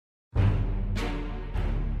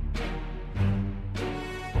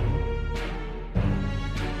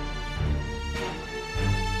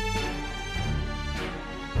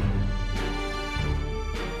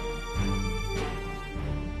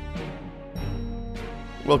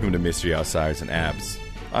Welcome to Mystery Outsiders and Abs.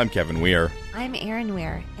 I'm Kevin Weir. I'm Erin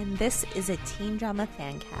Weir, and this is a teen drama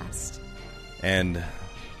fan cast. And,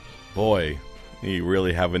 boy, we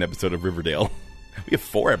really have an episode of Riverdale. We have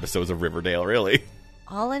 4 episodes of Riverdale, really.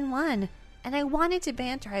 All in one. And I wanted to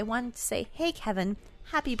banter. I wanted to say, hey, Kevin,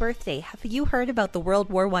 happy birthday. Have you heard about the World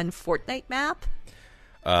War I Fortnite map?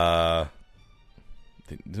 The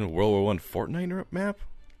World War I Fortnite map?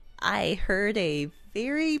 I heard a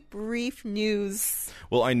very brief news.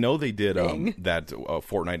 Well, I know they did that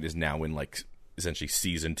Fortnite is now in, like, essentially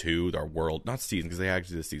Season 2, our world, not season, because they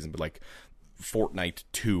actually did a season, but, like, Fortnite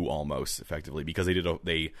 2 almost, effectively, because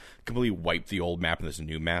they completely wiped the old map and there's a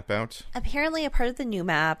new map out. Apparently, a part of the new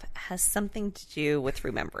map has something to do with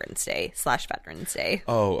Remembrance Day / Veterans Day.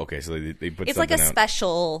 Oh, okay, so they put it's something like a out.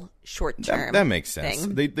 Special short-term That makes sense.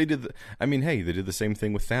 thing. They did, they did the same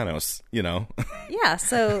thing with Thanos, you know? Yeah,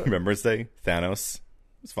 so... Remembrance Day, Thanos,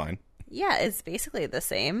 it's fine. Yeah, it's basically the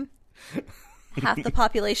same. Half the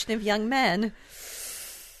population of young men.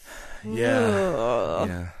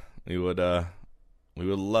 Yeah. We would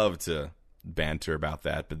love to banter about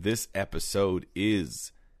that, but this episode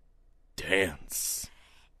is dense.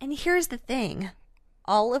 And here's the thing.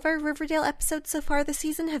 All of our Riverdale episodes so far this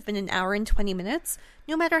season have been an hour and 20 minutes,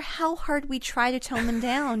 no matter how hard we try to tone them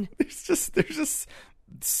down. There's just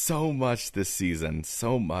so much this season,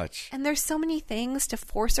 so much. And there's so many things to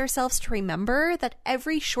force ourselves to remember that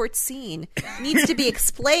every short scene needs to be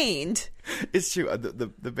explained. It's true.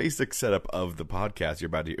 The basic setup of the podcast you're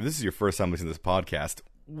about to hear, if this is your first time listening to this podcast,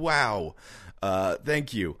 wow.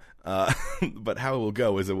 Thank you. But how it will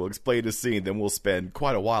go is it will explain a scene, then we'll spend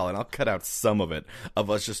quite a while, and I'll cut out some of it, of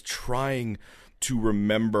us just trying to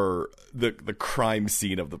remember the crime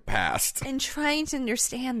scene of the past. And trying to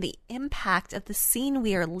understand the impact of the scene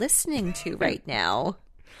we are listening to right now.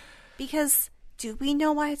 Because, do we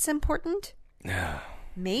know why it's important?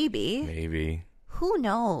 Maybe. Maybe. Who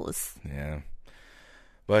knows? Yeah.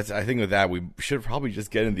 But I think with that, we should probably just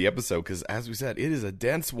get into the episode, because as we said, it is a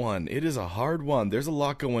dense one. It is a hard one. There's a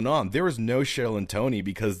lot going on. There was no Cheryl and Tony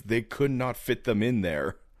because they could not fit them in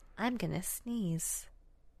there. I'm gonna sneeze.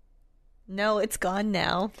 No, it's gone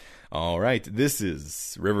now. All right, this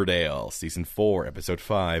is Riverdale, Season 4, Episode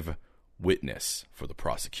 5, Witness for the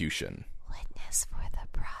Prosecution. Witness for the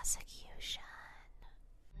prosecution.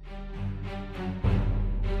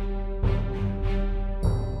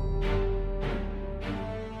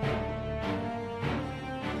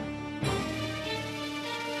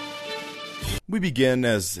 We begin,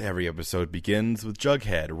 as every episode begins, with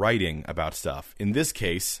Jughead writing about stuff. In this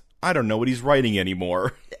case, I don't know what he's writing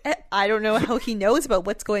anymore. I don't know how he knows about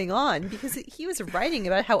what's going on, because he was writing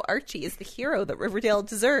about how Archie is the hero that Riverdale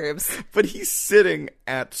deserves. But he's sitting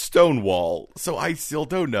at Stonewall, so I still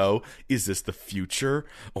don't know, is this the future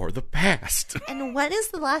or the past? And when is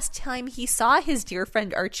the last time he saw his dear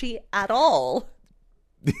friend Archie at all?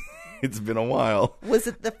 It's been a while. Was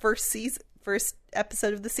it the first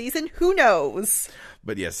episode of the season? Who knows?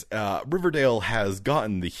 But yes, Riverdale has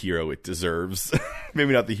gotten the hero it deserves.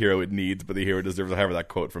 Maybe not the hero it needs, but the hero it deserves, however that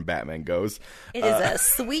quote from Batman goes. It is a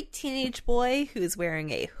sweet teenage boy who's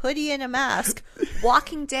wearing a hoodie and a mask,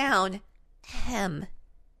 walking down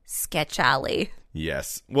Sketch Alley.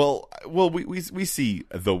 Yes. Well, we see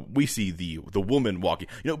the woman walking.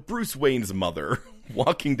 You know, Bruce Wayne's mother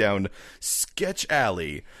walking down Sketch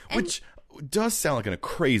Alley, which does sound like a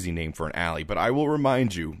crazy name for an alley, but I will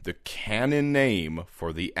remind you, the canon name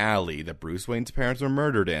for the alley that Bruce Wayne's parents were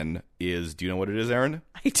murdered in is, do you know what it is, Erin?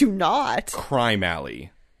 I do not. Crime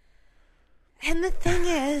Alley. And the thing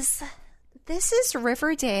is, this is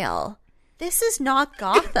Riverdale. This is not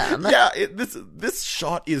Gotham. Yeah, this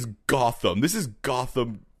shot is Gotham. This is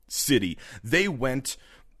Gotham City. They went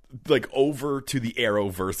over to the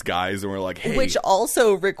Arrowverse guys and we're like, hey, which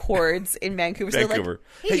also records in Vancouver. So Vancouver.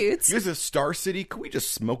 Like, hey dudes, here's a Star City. Can we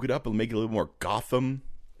just smoke it up and make it a little more Gotham?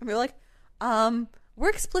 And we're like, we're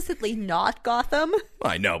explicitly not Gotham.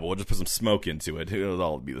 I know, but we'll just put some smoke into it. It'll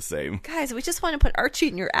all be the same. Guys, we just want to put Archie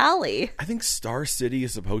in your alley. I think Star City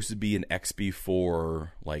is supposed to be an XB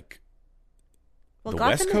for the Gotham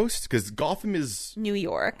West Coast, because Gotham is New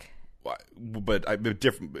York, but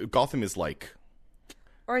different. Gotham is like.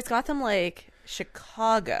 Or is Gotham like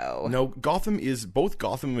Chicago? No, Gotham is both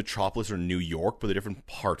Gotham and Metropolis are New York, but they're different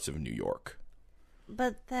parts of New York.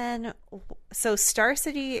 But then, so Star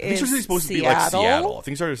City is Star City's supposed Seattle? to be like Seattle. I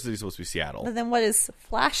think Star City's supposed to be Seattle. But then what is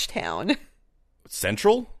Flashtown?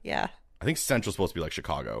 Central? Yeah. I think Central's supposed to be like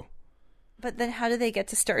Chicago. But then how do they get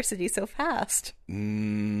to Star City so fast? So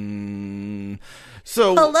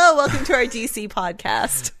Hello, welcome to our DC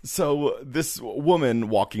podcast. So this woman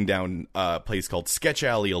walking down a place called Sketch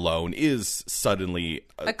Alley alone is suddenly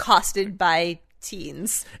accosted by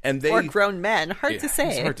teens or grown men. Hard to say.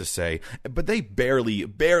 It's hard to say. But they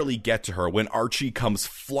barely get to her when Archie comes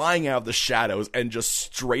flying out of the shadows and just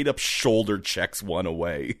straight up shoulder checks one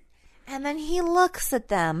away. And then he looks at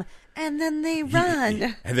them, and then they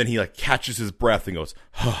run. And then he like catches his breath and goes,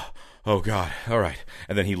 oh God, all right.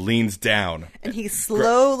 And then he leans down. And he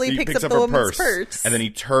slowly picks up the woman's purse. And then he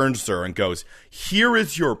turns to her and goes, here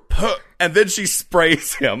is your and then she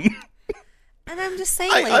sprays him. And I'm just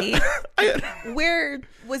saying, lady, where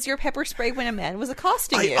was your pepper spray when a man was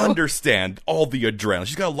accosting you? I understand all the adrenaline.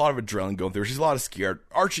 She's got a lot of adrenaline going through her. She's a lot of scared.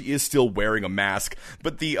 Archie is still wearing a mask,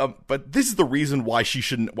 but but this is the reason why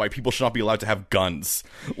people should not be allowed to have guns.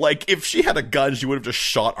 Like, if she had a gun, she would have just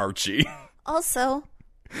shot Archie. Also,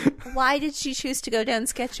 why did she choose to go down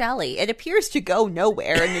Sketch Alley? It appears to go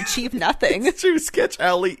nowhere and achieve nothing. It's true. Sketch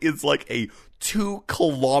Alley is like a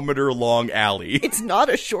 2-kilometer long alley. It's not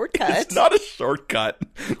a shortcut. It's not a shortcut.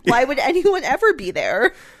 Why would anyone ever be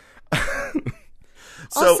there?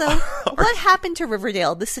 Also, what happened to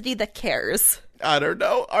Riverdale, the city that cares? I don't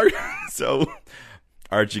know. So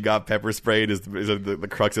Archie got pepper sprayed is the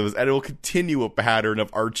crux of this, and it will continue a pattern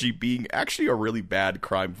of Archie being actually a really bad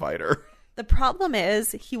crime fighter. The problem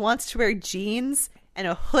is he wants to wear jeans and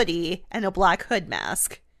a hoodie and a black hood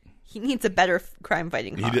mask. He needs a better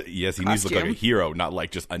crime-fighting costume. Yes, he needs to look like a hero, not like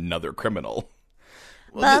just another criminal.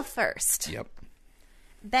 Well, first, yep.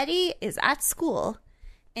 Betty is at school,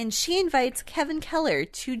 and she invites Kevin Keller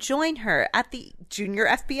to join her at the junior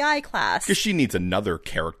FBI class. Because she needs another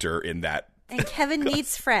character in that. And Kevin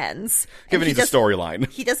needs friends. Kevin needs a storyline.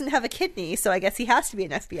 He doesn't have a kidney, so I guess he has to be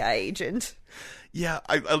an FBI agent. Yeah,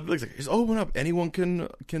 I was like, open up. Anyone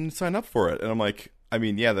can sign up for it. And I'm like, I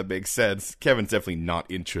mean, yeah, that makes sense. Kevin's definitely not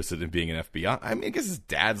interested in being an FBI. I mean, I guess his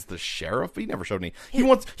dad's the sheriff, but he never showed any. He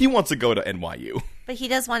wants to go to NYU. But he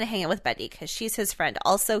does want to hang out with Betty because she's his friend.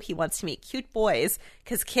 Also, he wants to meet cute boys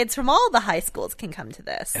because kids from all the high schools can come to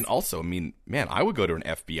this. And also, I mean, man, I would go to an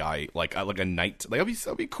FBI like a night. Like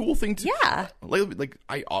that'd be a cool thing to. Yeah. Like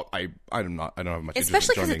I don't have much.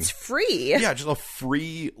 Especially because it's free. Yeah, just a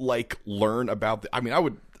free learn about.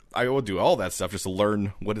 I would do all that stuff just to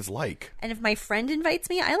learn what it's like. And if my friend invites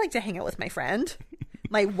me, I like to hang out with my friend.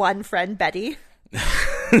 My one friend, Betty.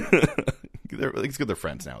 Let's get their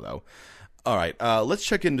friends now, though. All right, let's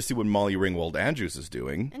check in to see what Molly Ringwald Andrews is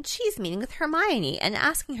doing. And she's meeting with Hermione and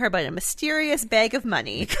asking her about a mysterious bag of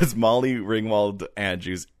money. Because Molly Ringwald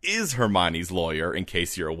Andrews is Hermione's lawyer, in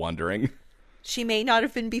case you're wondering. She may not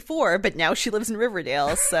have been before, but now she lives in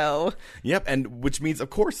Riverdale, so... Yep, and which means, of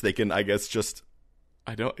course, they can, I guess, just...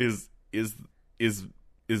 is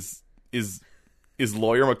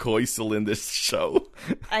Lawyer McCoy still in this show?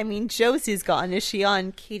 I mean, Josie's gone. Is she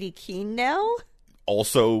on Katie Keene now?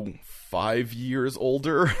 Also 5 years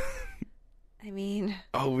older. I mean...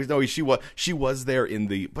 Oh, no, she was there in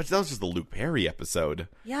the... But that was just the Luke Perry episode.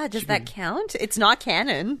 Yeah, does that count? It's not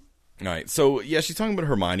canon. All right, so, yeah, she's talking about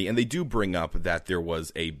Hermione, and they do bring up that there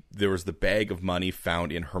was the bag of money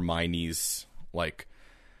found in Hermione's,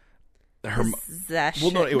 possession.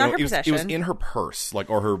 Well, no, it was in her purse,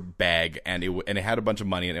 or her bag, and it had a bunch of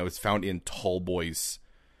money, and it was found in Tallboy's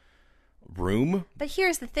room. But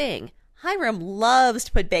here's the thing. Hiram loves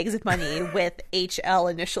to put bags of money with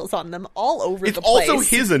HL initials on them all over the place. It's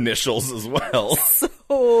also his initials as well.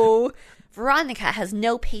 So Veronica has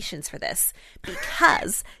no patience for this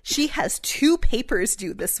because she has 2 papers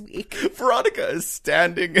due this week. Veronica is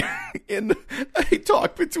standing in a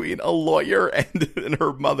talk between a lawyer and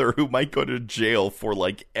her mother who might go to jail for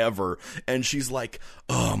ever. And she's like,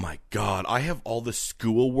 oh my God, I have all the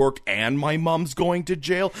schoolwork and my mom's going to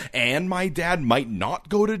jail and my dad might not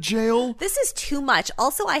go to jail. This is too much.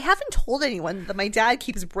 Also, I haven't told anyone that my dad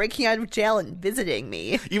keeps breaking out of jail and visiting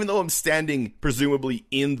me. Even though I'm standing presumably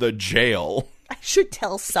in the jail. I should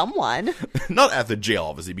tell someone. Not at the jail,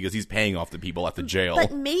 obviously, because he's paying off the people at the jail.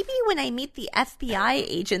 But maybe when I meet the FBI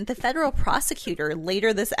agent, the federal prosecutor,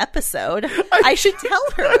 later this episode, I should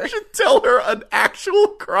tell her. I should tell her an actual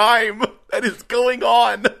crime that is going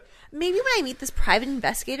on. Maybe when I meet this private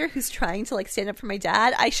investigator who's trying to stand up for my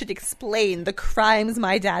dad, I should explain the crimes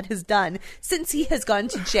my dad has done since he has gone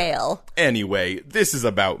to jail. Anyway, this is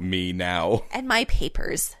about me now. And my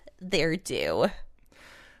papers. They're due.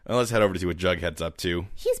 Well, let's head over to see what Jughead's up to.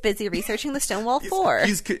 He's busy researching the Stonewall 4.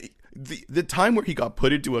 The time where he got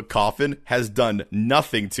put into a coffin has done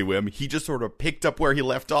nothing to him. He just sort of picked up where he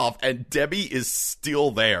left off, and Debbie is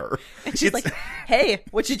still there. And she's like, "Hey,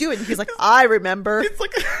 what you doing?" He's like, "I remember."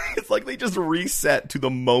 It's like they just reset to the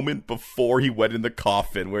moment before he went in the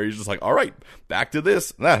coffin, where he's just like, "All right, back to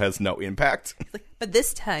this." That has no impact. But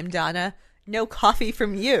this time, Donna, no coffee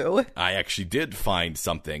from you. I actually did find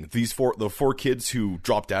something. The four kids who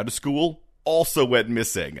dropped out of school also went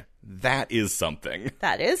missing. That is something.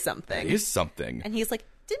 That is something. It is something. And he's like,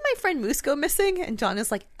 "Did my friend Moose go missing?" And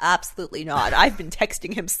Donna's like, "Absolutely not. I've been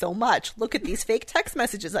texting him so much. Look at these fake text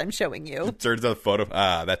messages I'm showing you." Turns out the photo.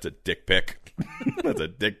 That's a dick pic. That's a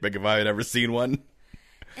dick pic if I had ever seen one.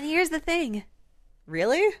 And here's the thing.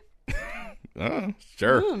 Really?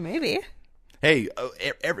 Sure. Ooh, maybe. Hey,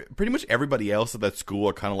 pretty much everybody else at that school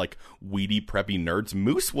are kind of like weedy, preppy nerds.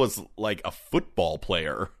 Moose was like a football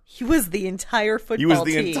player. He was the entire football team. He was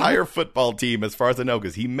the entire football team, as far as I know,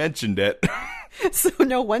 because he mentioned it. So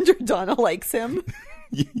no wonder Donna likes him.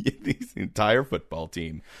 He's the entire football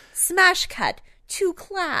team. Smash cut to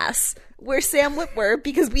class, where Sam Witwer,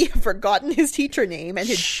 because we have forgotten his teacher name and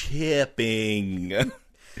his Chipping.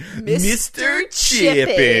 Mr.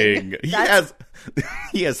 Chipping.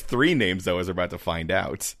 He has 3 names, though, as we're about to find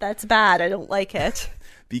out. That's bad. I don't like it.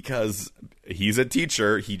 Because he's a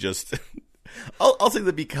teacher, he just... I'll say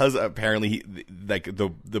that because apparently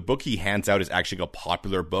the book he hands out is actually a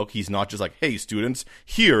popular book. He's not just like, "Hey, students,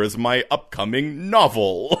 here is my upcoming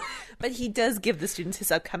novel." But he does give the students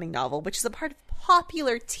his upcoming novel, which is a part of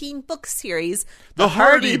popular teen book series, The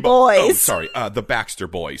Hardy Boys. Oh, sorry, the Baxter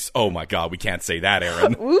Boys. Oh my God, we can't say that,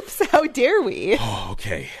 Aaron. Oops, how dare we? Oh,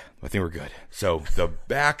 okay. I think we're good. So, the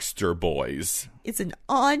Baxter Boys. It's an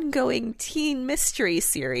ongoing teen mystery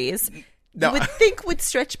series. Now, you would think would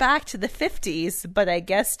stretch back to the 50s, but I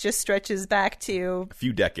guess just stretches back to... a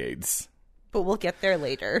few decades. But we'll get there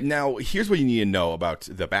later. Now, here's what you need to know about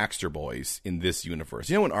the Baxter Boys in this universe.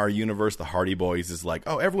 You know, in our universe, the Hardy Boys is like,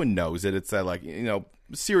 oh, everyone knows it. It's that, like, you know,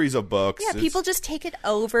 series of books. Yeah, people just take it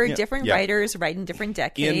over. Different writers write in different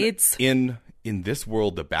decades. In this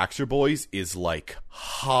world, the Baxter Boys is like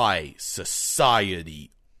high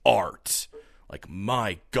society art. Like,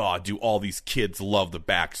 my God, do all these kids love the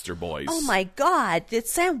Baxter Boys. Oh, my God. Did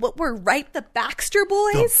Sam Witwer write the Baxter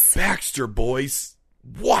Boys? The Baxter Boys?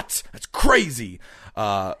 What? That's crazy.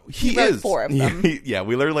 He wrote is 4 of them.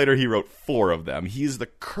 We learn later he wrote 4 of them. He is the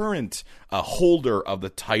current holder of the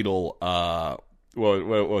title, what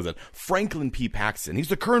was it? Franklin P. Paxton. He's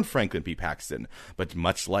the current Franklin P. Paxton. But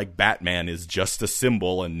much like Batman is just a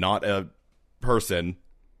symbol and not a person...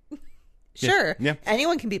 Sure. Yeah.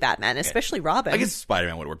 Anyone can be Batman, especially Robin. I guess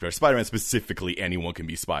Spider-Man would work better. Spider-Man specifically, anyone can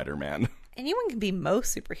be Spider-Man. Anyone can be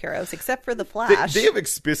most superheroes except for the Flash. They have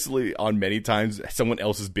explicitly, on many times, someone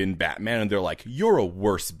else has been Batman, and they're like, "You're a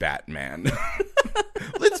worse Batman."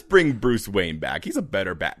 Let's bring Bruce Wayne back. He's a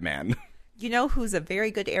better Batman. You know who's a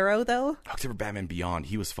very good arrow, though? Except for Batman Beyond.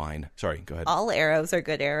 He was fine. Sorry, go ahead. All arrows are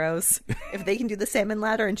good arrows. If they can do the salmon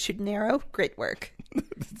ladder and shoot an arrow, great work.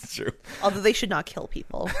 That's true. Although they should not kill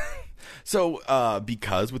people. So,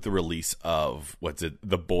 because with the release of,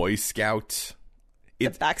 the Boy Scout... The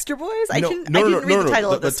Baxter Boys? I didn't read the the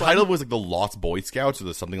title of this The title was like the Lost Boy Scouts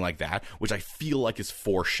or something like that, which I feel like is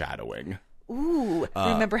foreshadowing. Ooh,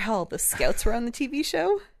 remember how all the scouts were on the TV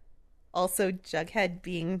show? Also, Jughead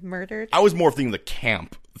being murdered? I was more thinking the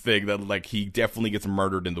camp thing, that like he definitely gets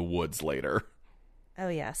murdered in the woods later. Oh,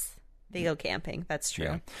 yes. They go camping. That's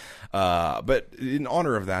true. Yeah. But in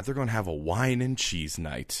honor of that, they're going to have a wine and cheese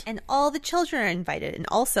night. And all the children are invited. And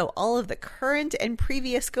also all of the current and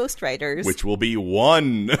previous ghostwriters. Which will be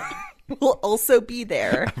 1. will also be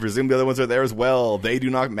there. I presume the other ones are there as well. They do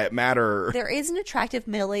not matter. There is an attractive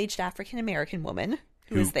middle-aged African-American woman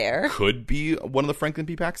who is there. Could be one of the Franklin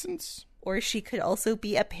P. Paxtons. Or she could also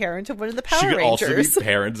be a parent of one of the Power Rangers. She could Rangers. also be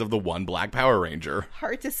parents of the one Black Power Ranger.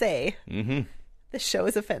 Hard to say. Mm-hmm. The show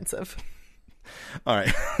is offensive. All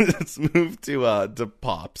right, let's move to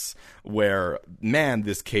Pops, where, man,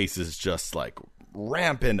 this case is just, like,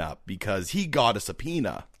 ramping up because he got a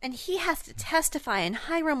subpoena. And he has to testify in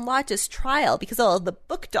Hiram Lodge's trial because of all the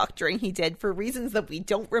book doctoring he did for reasons that we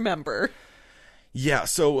don't remember. Yeah,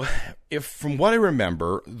 so from what I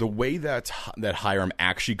remember, the way that Hiram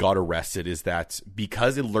actually got arrested is that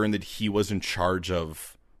because it learned that he was in charge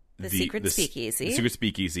of the secret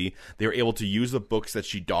speakeasy, they were able to use the books that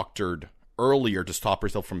she doctored earlier to stop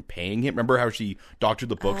herself from paying him. Remember how she doctored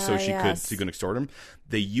the books so she could extort him?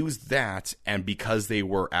 They used that, and because they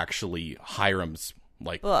were actually Hiram's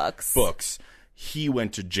books, he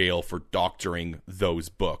went to jail for doctoring those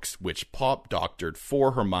books, which Pop doctored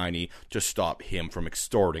for Hermione to stop him from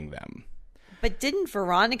extorting them. But didn't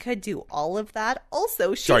Veronica do all of that?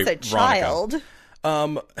 Also, she's Sorry, a child.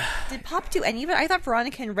 Veronica. Did Pop do any of it? I thought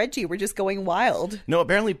Veronica and Reggie were just going wild. No,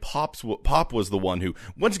 apparently Pop was the one who,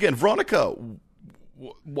 once again, Veronica,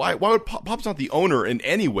 why would Pop's not the owner in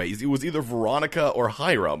any ways? It was either Veronica or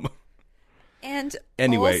Hiram. And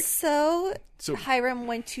anyway, also, Hiram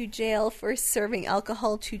went to jail for serving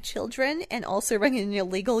alcohol to children and also running an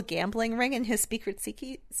illegal gambling ring in his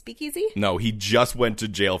speakeasy. No, he just went to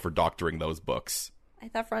jail for doctoring those books. I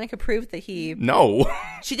thought Veronica proved that he... No.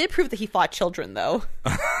 She did prove that he fought children, though.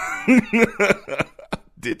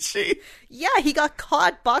 Did she? Yeah, he got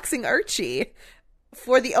caught boxing Archie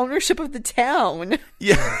for the ownership of the town.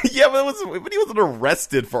 Yeah, but he wasn't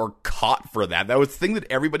arrested or caught for that. That was a thing that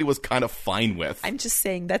everybody was kind of fine with. I'm just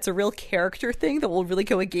saying that's a real character thing that will really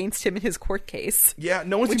go against him in his court case. Yeah,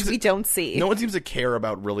 which we don't see. No one seems to care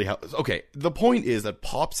about really how... Okay, the point is that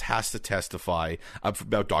Pops has to testify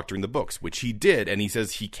about doctoring the books, which he did, and he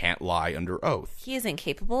says he can't lie under oath. He is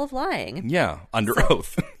incapable of lying. Yeah, under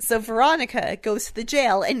oath. So Veronica goes to the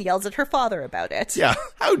jail and yells at her father about it. Yeah,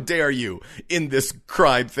 how dare you, in this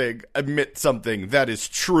crime thing, admit something that is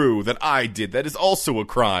true that I did that is also a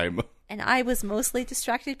crime. And I was mostly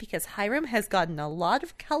distracted because Hiram has gotten a lot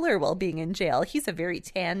of color while being in jail. He's a very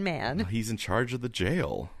tan man. He's in charge of the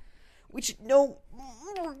jail. Which, no...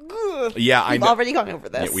 Yeah, We've already gone over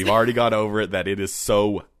this. Yeah, we've already got over it, that it is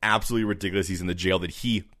so absolutely ridiculous he's in the jail that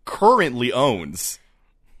he currently owns.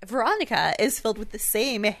 Veronica is filled with the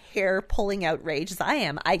same hair-pulling outrage as I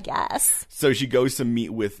am, I guess. So she goes to meet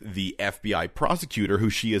with the FBI prosecutor, who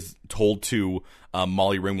she has told to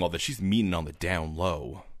Molly Ringwald that she's meeting on the down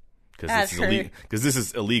low. Because this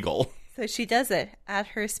is illegal. So she does it at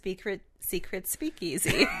her secret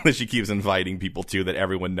speakeasy. That she keeps inviting people to that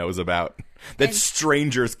everyone knows about. That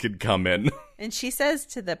strangers could come in. And she says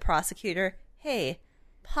to the prosecutor, hey,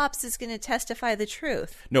 Pops is going to testify the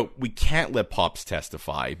truth. No, we can't let Pops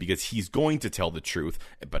testify because he's going to tell the truth,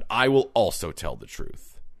 but I will also tell the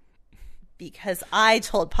truth. Because I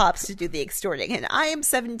told Pops to do the extorting, and I am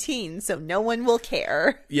 17, so no one will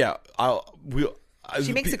care. Yeah,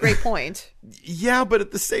 she makes a great point. Yeah, but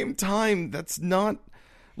at the same time, that's not...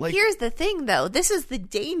 Like, here's the thing, though. This is the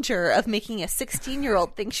danger of making a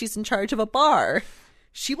 16-year-old think she's in charge of a bar.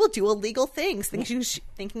 She will do illegal things, thinking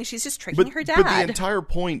she's just tricking her dad. But the entire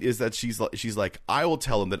point is that she's like, I will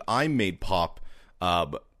tell him that I made Pop.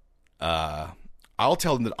 I'll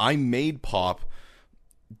tell him that I made Pop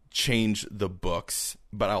change the books,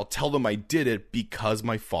 but I'll tell them I did it because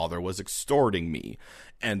my father was extorting me.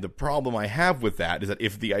 And the problem I have with that is that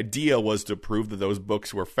if the idea was to prove that those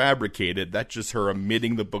books were fabricated, that's just her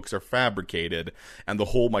admitting the books are fabricated. And the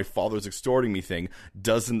whole my father's extorting me thing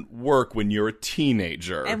doesn't work when you're a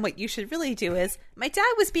teenager. And what you should really do is, my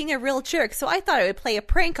dad was being a real jerk, so I thought I would play a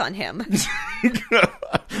prank on him.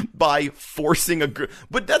 By forcing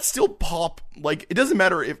but that's still Pop. Like, it doesn't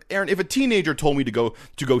matter if a teenager told me to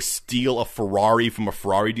go steal a Ferrari from a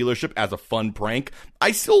Ferrari dealership as a fun prank,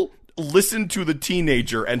 I still listened to the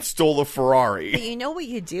teenager and stole a Ferrari. But you know what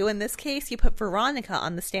you do in this case? You put Veronica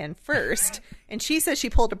on the stand first, and she says she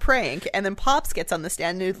pulled a prank, and then Pops gets on the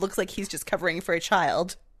stand, and it looks like he's just covering for a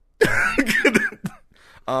child.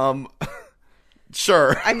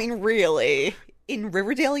 Sure. I mean, really? In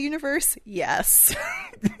Riverdale universe? Yes.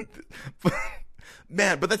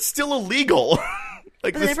 Man, but that's still illegal.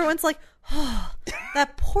 But then everyone's like, oh,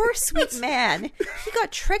 that poor sweet man. He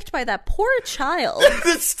got tricked by that poor child.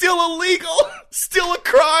 That's still illegal. Still a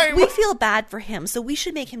crime. We feel bad for him, so we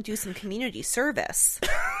should make him do some community service.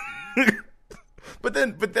 But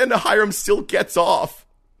then Hiram still gets off.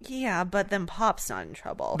 Yeah, but then Pop's not in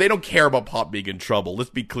trouble. They don't care about Pop being in trouble. Let's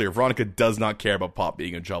be clear. Veronica does not care about Pop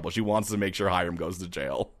being in trouble. She wants to make sure Hiram goes to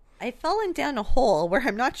jail. I've fallen down a hole where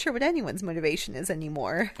I'm not sure what anyone's motivation is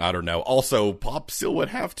anymore. I don't know. Also, Pop still would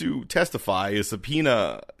have to testify. A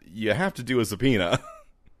subpoena, you have to do a subpoena.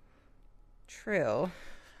 True.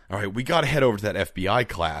 All right, we got to head over to that FBI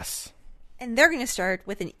class. And they're going to start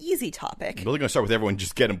with an easy topic. We're really going to start with everyone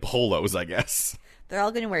just getting polos, I guess. They're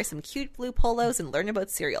all going to wear some cute blue polos and learn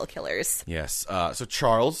about serial killers. Yes. So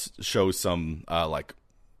Charles shows some,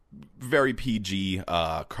 very PG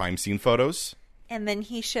crime scene photos. And then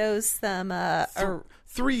he shows them...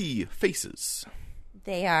 3 faces.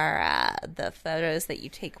 They are the photos that you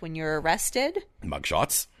take when you're arrested.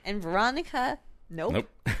 Mugshots. And Veronica... Nope.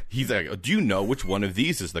 He's like, do you know which one of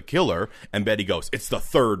these is the killer? And Betty goes, it's the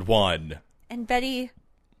third one. And Betty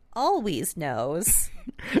always knows.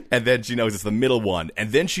 And then she knows it's the middle one.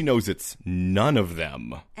 And then she knows it's none of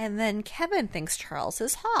them. And then Kevin thinks Charles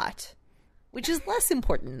is hot, which is less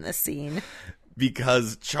important in this scene.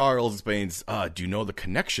 Because Charles explains, do you know the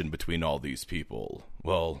connection between all these people?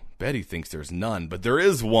 Well, Betty thinks there's none, but there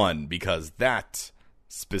is one, because that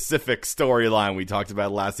specific storyline we talked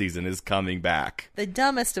about last season is coming back. The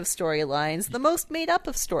dumbest of storylines, the most made up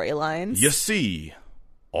of storylines. You see,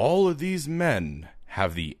 all of these men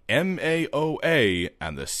have the MAOA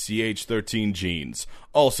and the CH13 genes,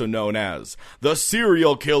 also known as the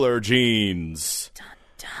serial killer genes. Dun,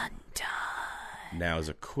 dun, dun. Now, as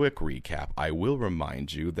a quick recap, I will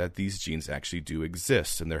remind you that these genes actually do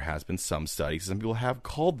exist, and there has been some studies. Some people have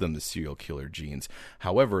called them the serial killer genes.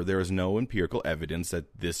 However, there is no empirical evidence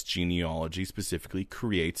that this genealogy specifically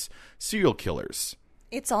creates serial killers.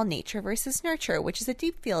 It's all nature versus nurture, which is a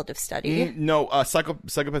deep field of study. No,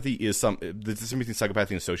 psychopathy is the difference between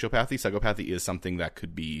psychopathy and sociopathy. Psychopathy is something that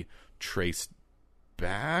could be traced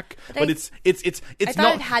back, but it's I thought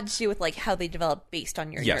not. it had to do with like how they develop based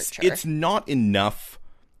on your Yes, nurture. it's not enough.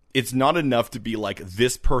 It's not enough to be like,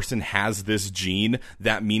 this person has this gene,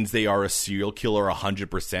 that means they are a serial killer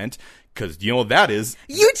 100%. Because you know what that is?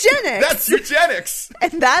 Eugenics! That's eugenics!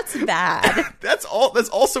 And that's bad. That's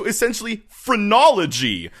also essentially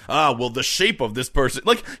phrenology. Well, the shape of this person...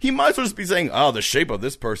 Like, he might as well just be saying, the shape of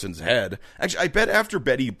this person's head. Actually, I bet after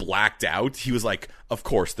Betty blacked out, he was like, of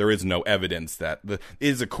course, there is no evidence that...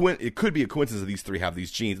 It could be a coincidence that these three have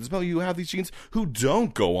these genes. It's about you have these genes who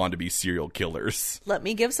don't go on to be serial killers. Let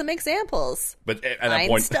me give some examples. But at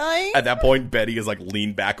Einstein? that point, Betty is like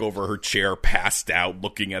leaned back over her chair, passed out,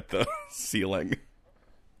 looking at the ceiling.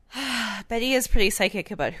 Betty is pretty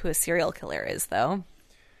psychic about who a serial killer is, though.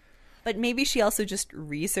 But maybe she also just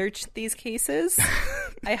researched these cases.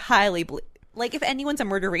 I highly believe... Like, if anyone's a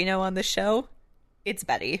murderino on the show, it's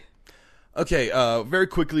Betty. Okay, very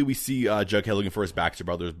quickly we see Jughead looking for his Baxter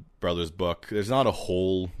Brothers book. There's not a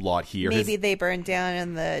whole lot here. Maybe they burned down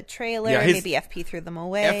in the trailer. Yeah, Maybe FP threw them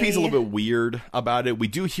away. FP's a little bit weird about it. We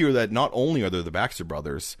do hear that not only are there the Baxter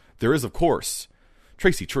Brothers, there is, of course,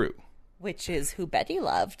 Tracy True. Which is who Betty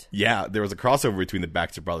loved. Yeah, there was a crossover between the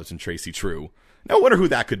Baxter Brothers and Tracy True. Now, I wonder who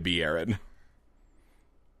that could be, Aaron.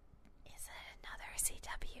 Is it another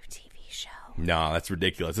CW TV show? No, that's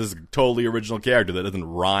ridiculous. This is a totally original character that doesn't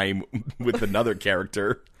rhyme with another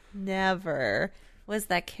character. Never. Was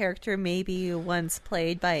that character maybe once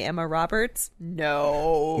played by Emma Roberts?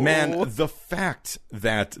 No. Man, the fact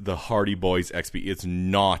that the Hardy Boys XP is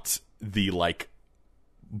not the, like,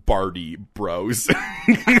 Barty Bros.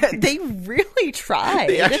 They really tried.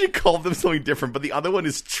 They actually called them something different, but the other one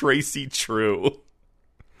is Tracy True.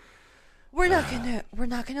 We're not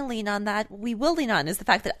gonna lean on that. We will lean on is the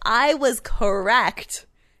fact that I was correct,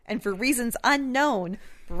 and for reasons unknown,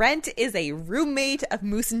 Brent is a roommate of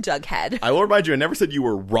Moose and Jughead. I will remind you, I never said you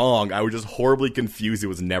were wrong. I was just horribly confused. It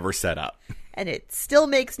was never set up. And it still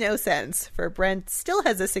makes no sense, for Brent still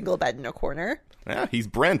has a single bed in a corner. Yeah, he's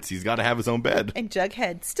Brent. He's got to have his own bed. And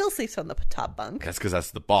Jughead still sleeps on the top bunk. That's because that's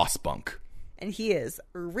the boss bunk. And he is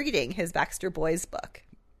reading his Baxter Boys book.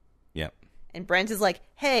 Yep. And Brent is like,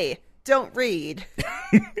 hey, don't read.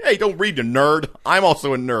 Hey, don't read, you nerd. I'm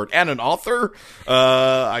also a nerd and an author.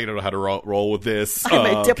 I don't know how to roll with this.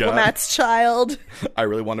 I'm a diplomat's child. I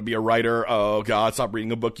really want to be a writer. Oh, God, stop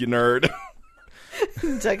reading a book, you nerd.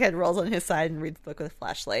 Jughead rolls on his side and reads the book with a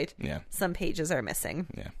flashlight. Yeah. Some pages are missing.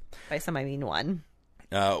 Yeah. By some, I mean one.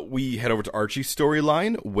 We head over to Archie's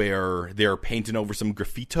storyline, where they're painting over some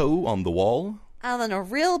graffito on the wall. Alan, a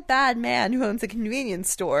real bad man who owns a convenience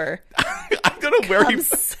store, I don't know where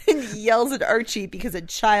comes and yells at Archie because a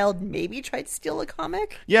child maybe tried to steal a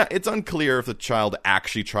comic. Yeah, it's unclear if the child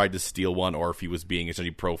actually tried to steal one or if he was being essentially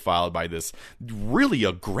profiled by this really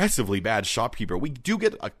aggressively bad shopkeeper. We do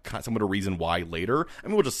get somewhat a reason why later. I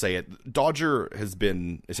mean, we'll just say it. Dodger has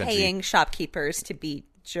been essentially paying shopkeepers to be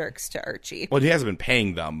jerks to Archie. Well, he hasn't been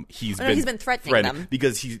paying them. He's been threatening them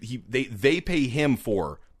because they pay him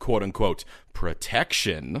for quote unquote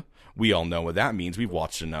protection. We all know what that means. We've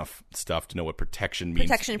watched enough stuff to know what protection means.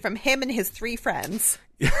 Protection from him and his 3 friends.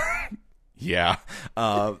 Yeah.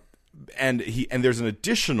 And there's an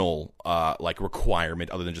additional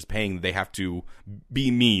requirement other than just paying. They have to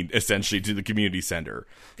be mean essentially to the community center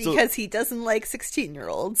because he doesn't like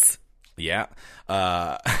 16-year-olds. Yeah.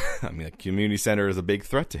 I mean, the community center is a big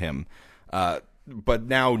threat to him. But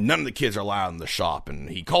now none of the kids are allowed in the shop, and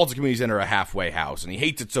he calls the community center a halfway house, and he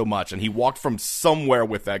hates it so much, and he walked from somewhere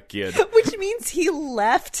with that kid. Which means he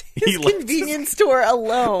left his convenience store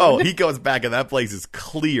alone. Oh, he goes back, and that place is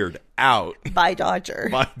cleared out. By Dodger.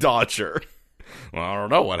 Well, I don't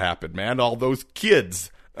know what happened, man. All those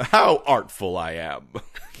kids. How artful I am.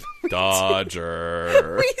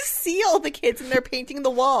 Dodger. We see all the kids, and they're painting the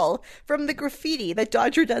wall from the graffiti that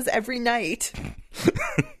Dodger does every night.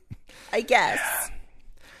 I guess.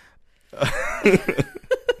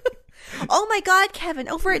 Oh my God, Kevin,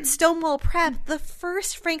 over at Stonewall Prep, the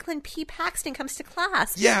first Franklin P. Paxton comes to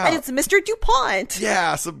class. Yeah. And it's Mr. DuPont.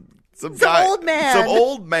 Yeah, some guy, old man. Some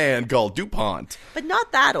old man called DuPont. But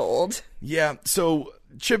not that old. Yeah, so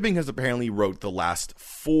Chipping has apparently wrote the last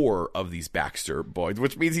 4 of these Baxter boys,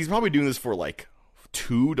 which means he's probably doing this for like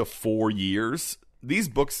 2 to 4 years. These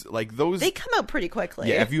books, like those... They come out pretty quickly.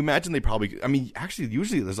 Yeah, if you imagine they probably... I mean, actually,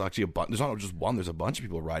 usually there's actually a bunch... There's not just one, there's a bunch of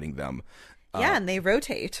people writing them. Yeah, and they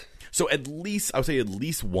rotate. So at least, I would say at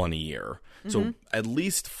least 1 a year. So at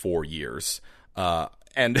least 4 years. But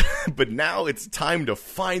now it's time to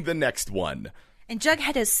find the next one. And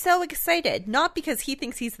Jughead is so excited, not because he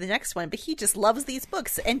thinks he's the next one, but he just loves these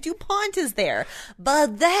books, and DuPont is there.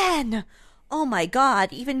 But then, oh my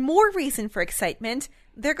God, even more reason for excitement.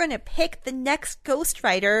 They're going to pick the next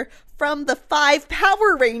ghostwriter from the 5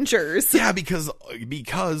 Power Rangers. Yeah, because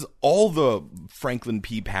all the Franklin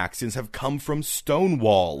P. Paxtons have come from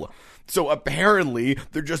Stonewall. So apparently,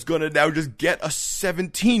 they're just going to now just get a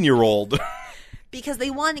 17-year-old. Because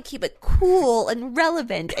they want to keep it cool and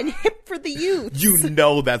relevant and hip for the youth. You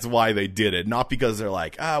know that's why they did it. Not because they're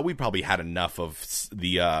like, we probably had enough of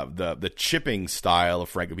the chipping style of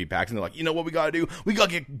Franklin P. Paxton. They're like, you know what we got to do? We got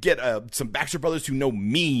to get some Baxter Brothers who know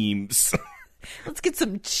memes. Let's get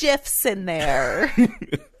some GIFs in there.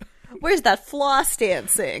 Where's that floss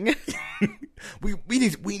dancing? We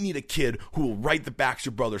need a kid who will write the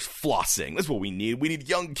Baxter Brothers flossing. That's what we need. We need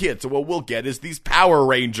young kids. So what we'll get is these Power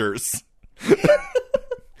Rangers.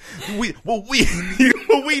 What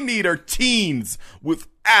we need are teens with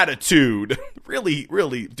attitude.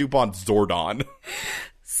 Really, DuPont Zordon.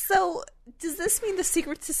 So, does this mean the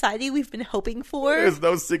secret society we've been hoping for? There's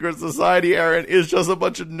no secret society, Aaron. It's just a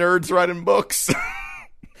bunch of nerds writing books.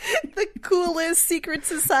 The coolest secret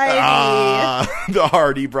society. The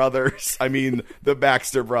Hardy brothers. I mean, the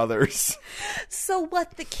Baxter brothers. So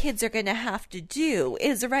what the kids are going to have to do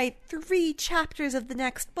is write 3 chapters of the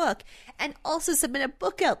next book and also submit a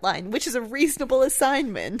book outline, which is a reasonable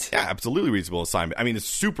assignment. Yeah, absolutely reasonable assignment. I mean, it's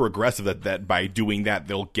super aggressive that by doing that,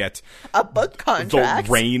 they'll get a book contract.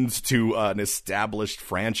 The reins to an established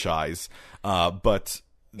franchise. But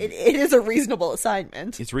it is a reasonable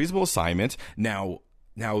assignment. It's a reasonable assignment. Now,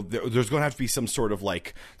 there's going to have to be some sort of,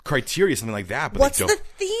 like, criteria, something like that. But what's the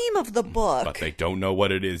theme of the book? But they don't know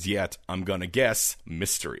what it is yet. I'm going to guess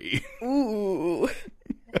mystery. Ooh.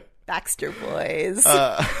 Baxter Boys.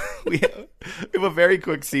 We have a very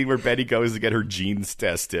quick scene where Betty goes to get her genes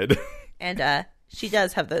tested. And she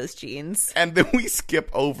does have those genes. And then we skip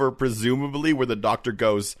over, presumably, where the doctor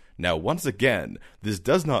goes, now, once again, this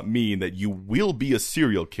does not mean that you will be a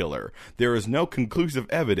serial killer. There is no conclusive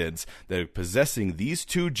evidence that possessing these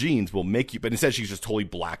 2 genes will make you... But instead, she's just totally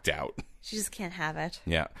blacked out. She just can't have it.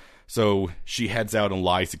 Yeah. So she heads out and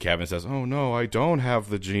lies to Kevin and says, oh, no, I don't have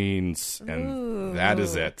the genes. And that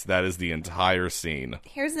is it. That is the entire scene.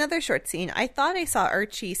 Here's another short scene. I thought I saw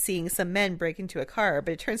Archie seeing some men break into a car,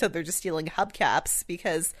 but it turns out they're just stealing hubcaps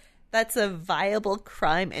because... that's a viable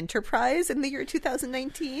crime enterprise in the year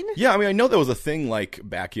 2019. Yeah, I mean, I know that was a thing like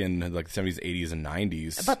back in like the 70s, 80s, and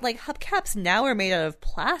 90s. But like hubcaps now are made out of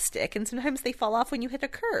plastic, and sometimes they fall off when you hit a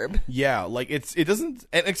curb. Yeah, like it doesn't,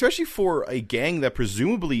 and especially for a gang that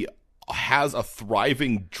presumably has a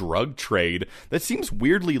thriving drug trade, that seems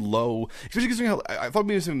weirdly low. Especially considering how I thought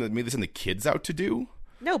maybe they send the kids out to do.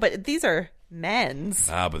 No, but these are men's.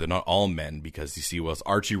 But they're not all men because you see,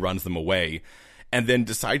 Archie runs them away. And then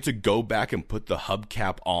decides to go back and put the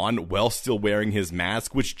hubcap on while still wearing his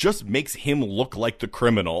mask, which just makes him look like the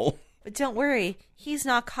criminal. But don't worry, he's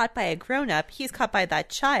not caught by a grown-up. He's caught by that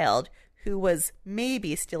child who was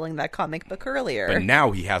maybe stealing that comic book earlier. But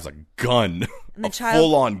now he has a gun. And the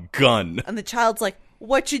full-on gun. And the child's like,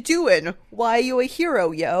 what you doing? Why are you a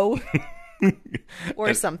hero, yo?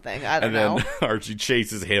 Or something. I don't know. And then Archie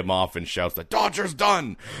chases him off and shouts, the Dodger's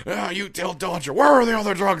done! You tell Dodger, where are the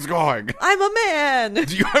other drugs going? I'm a man!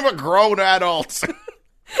 I'm a grown adult!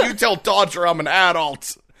 You tell Dodger I'm an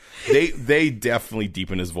adult! They definitely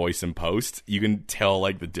deepen his voice in post. You can tell,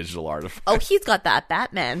 like, the digital artifact. Oh, he's got that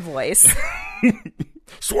Batman voice.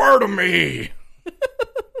 Swear to me!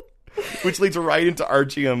 Which leads right into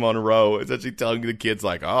Archie and Monroe. It's actually telling the kids,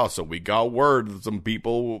 like, oh, so we got word that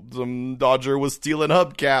some Dodger was stealing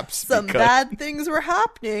hubcaps. Some bad things were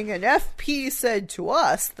happening, and FP said to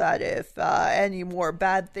us that if any more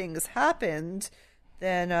bad things happened,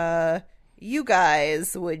 then you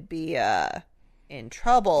guys would be in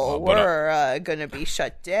trouble. We're gonna be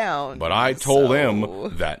shut down. But I told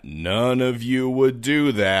him that none of you would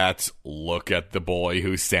do that. Look at the boy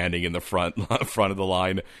who's standing in the front of the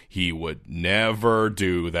line. He would never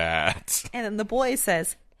do that. And then the boy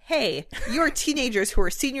says, hey, you're teenagers who are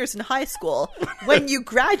seniors in high school. When you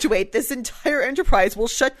graduate, this entire enterprise will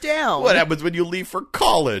shut down. What happens when you leave for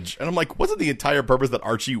college? And I'm like, wasn't the entire purpose that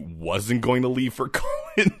Archie wasn't going to leave for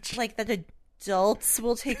college? Like that adults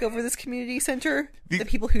will take over this community center? The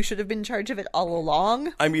people who should have been in charge of it all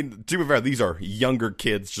along? I mean, to be fair, these are younger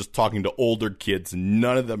kids just talking to older kids.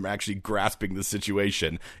 None of them are actually grasping the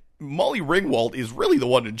situation. Molly Ringwald is really the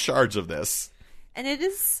one in charge of this. And it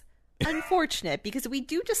is unfortunate because we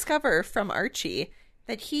do discover from Archie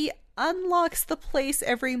that he unlocks the place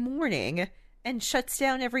every morning and shuts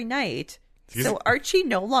down every night. So Archie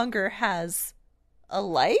no longer has a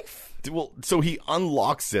life? Well, so he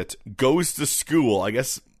unlocks it, goes to school. I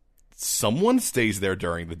guess someone stays there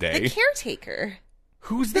during the day. The caretaker.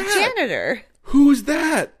 Who's the that? The janitor. Who's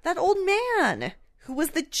that? That old man who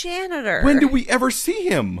was the janitor. When did we ever see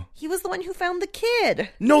him? He was the one who found the kid.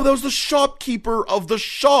 No, that was the shopkeeper of the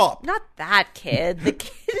shop. Not that kid. The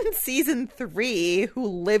kid in season 3 who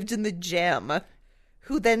lived in the gym,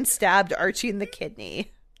 who then stabbed Archie in the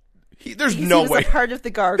kidney. There's He no was way. a part of the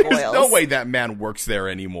gargoyles. There's no way that man works there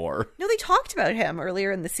anymore. No, they talked about him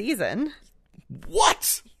earlier in the season.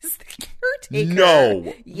 What? He's the caretaker.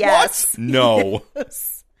 No. Yes. What? No.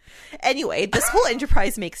 Yes. Anyway, this whole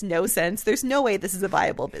enterprise makes no sense. There's no way this is a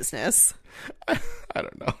viable business. I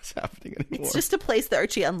don't know what's happening anymore. It's just a place that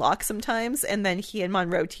Archie unlocks sometimes, and then he and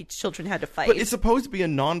Monroe teach children how to fight. But it's supposed to be a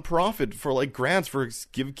non-profit for like grants for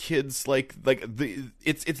give kids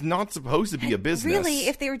it's not supposed to be a business. Really,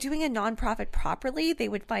 if they were doing a non-profit properly, they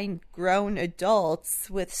would find grown adults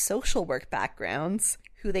with social work backgrounds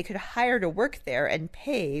who they could hire to work there and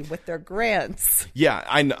pay with their grants. Yeah,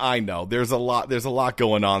 I know. There's a lot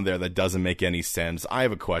going on there that doesn't make any sense. I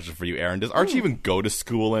have a question for you, Aaron. Does Archie even go to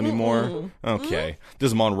school anymore? Okay.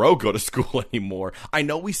 Does Monroe go to school anymore? I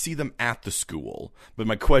know we see them at the school, but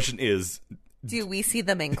my question is... Do we see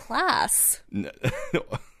them in class?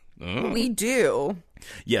 We do.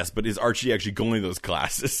 Yes, but is Archie actually going to those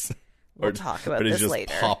classes? We'll talk about this later.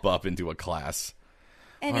 Or just pop up into a class?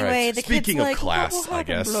 Anyway, right. the Speaking kid's of class, I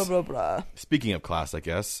guess. Blah, blah, blah. Speaking of class, I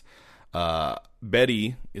guess.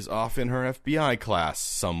 Betty is off in her FBI class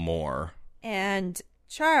some more. And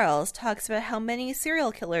Charles talks about how many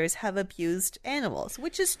serial killers have abused animals,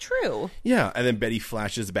 which is true. Yeah, and then Betty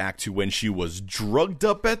flashes back to when she was drugged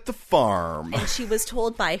up at the farm. And she was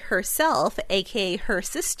told by herself, a.k.a. her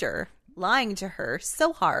sister, lying to her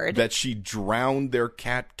so hard that she drowned their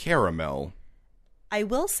cat Caramel. I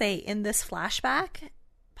will say, in this flashback,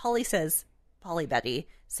 Betty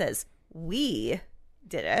says, we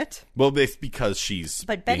did it. Well, it's because she's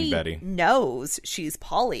But being Betty Betty. knows she's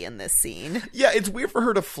Polly in this scene. Yeah, it's weird for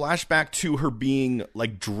her to flash back to her being,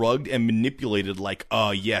 like, drugged and manipulated, like,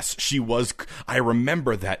 yes, she was, I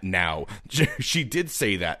remember that now. She did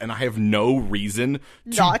say that, and I have no reason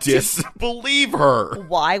to disbelieve her.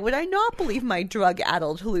 Why would I not believe my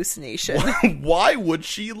drug-addled hallucination? Why would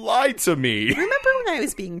she lie to me? Remember when I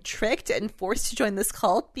was being tricked and forced to join this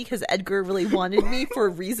cult because Edgar really wanted me for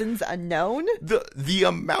reasons unknown? The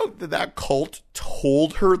amount that cult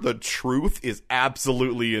told her the truth is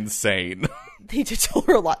absolutely insane. They did tell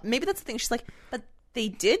her a lot. Maybe that's the thing. She's like, but they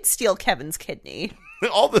did steal Kevin's kidney.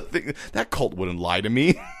 All the things. That cult wouldn't lie to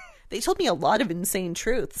me. They told me a lot of insane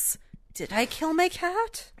truths. Did I kill my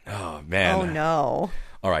cat? Oh, man. Oh, no.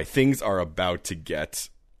 All right, things are about to get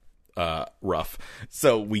rough.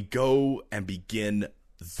 So we go and begin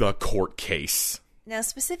the court case. Now,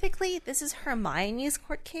 specifically, this is Hermione's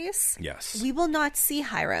court case. Yes. We will not see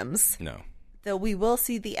Hiram's. No. Though we will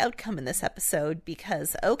see the outcome in this episode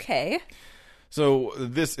because, okay. So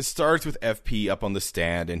it starts with FP up on the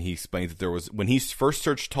stand, and he explains that there was, when he first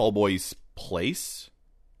searched Tallboy's place,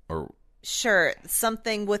 or... Sure,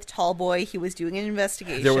 something with Tallboy. He was doing an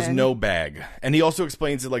investigation. There was no bag. And he also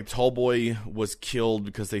explains that, like, Tallboy was killed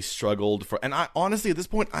because they struggled for... And I honestly, at this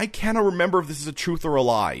point, I cannot remember if this is a truth or a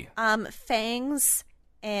lie. Fangs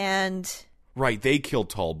and... Right, they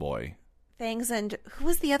killed Tallboy. Fangs and... Who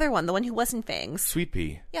was the other one? The one who wasn't Fangs? Sweet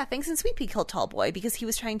Pea. Yeah, Fangs and Sweet Pea killed Tallboy because he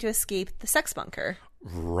was trying to escape the sex bunker.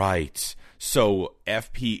 Right. So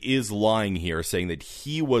FP is lying here, saying that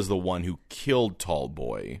he was the one who killed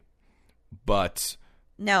Tallboy. But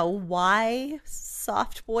now, why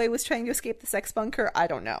Soft Boy was trying to escape the sex bunker, I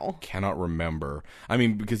don't know. Cannot remember. I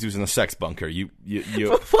mean, because he was in a sex bunker.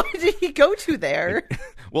 But what did he go to there?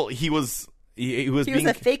 Well, he was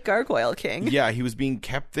a fake gargoyle king. Yeah, he was being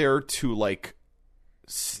kept there to like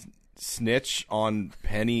snitch on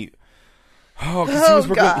Penny. Oh, because he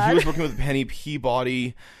was working with Penny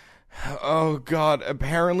Peabody. Oh God!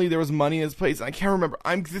 Apparently there was money in his place. I can't remember.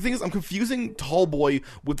 The thing is, I'm confusing Tallboy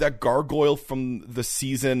with that gargoyle from the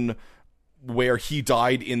season where he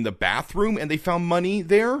died in the bathroom and they found money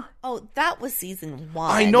there. Oh, that was season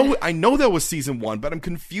 1. I know that was season 1, but I'm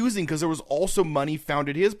confusing because there was also money found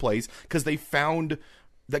at his place because they found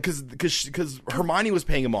that because Hermione was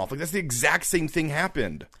paying him off. Like that's the exact same thing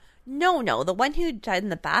happened. No, the one who died in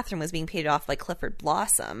the bathroom was being paid off by Clifford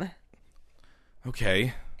Blossom.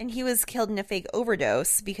 Okay. And he was killed in a fake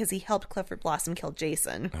overdose because he helped Clifford Blossom kill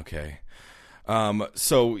Jason. Okay.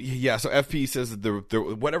 So FP says that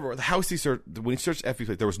the house he searched, when he searched FP's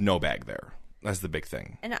place, there was no bag there. That's the big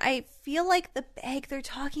thing. And I feel like the bag they're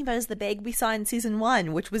talking about is the bag we saw in season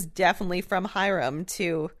 1, which was definitely from Hiram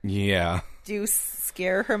to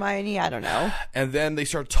scare Hermione. I don't know. And then they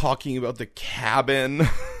start talking about the cabin.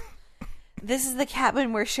 This is the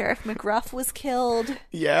cabin where Sheriff McGruff was killed.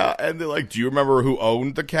 Yeah, and they're like, do you remember who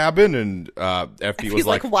owned the cabin? And FP was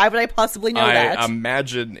like, why would I possibly know that? I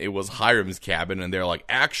imagine it was Hiram's cabin. And they're like,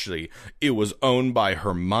 actually, it was owned by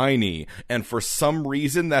Hermione. And for some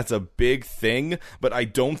reason, that's a big thing, but I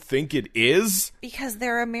don't think it is. Because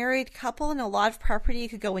they're a married couple and a lot of property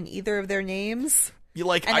could go in either of their names.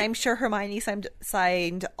 I'm sure Hermione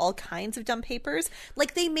signed all kinds of dumb papers.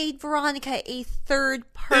 Like, they made Veronica a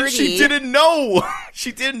third party. And she didn't know.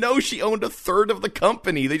 She didn't know she owned a third of the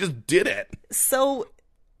company. They just did it. So,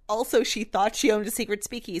 also, she thought she owned a secret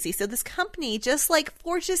speakeasy. So this company just,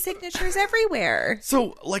 forges signatures everywhere.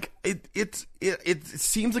 So, it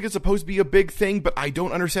seems like it's supposed to be a big thing, but I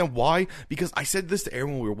don't understand why. Because I said this to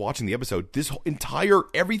everyone when we were watching the episode. This whole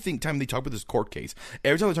everything time they talk about this court case,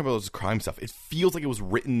 every time they talk about this crime stuff, it feels like it was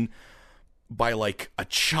written by, a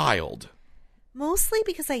child. Mostly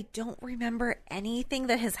because I don't remember anything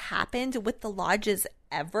that has happened with the lodges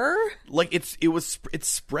ever. It's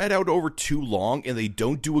spread out over too long, and they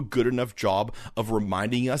don't do a good enough job of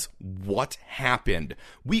reminding us what happened.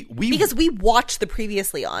 Because we watch the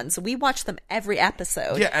previously on, so we watch them every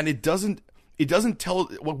episode. Yeah, and it doesn't tell.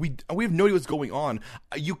 Well, we have no idea what's going on.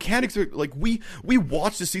 You can't expect. We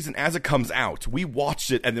watched the season as it comes out. We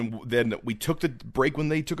watched it, and then we took the break when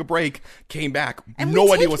they took a break, came back. And no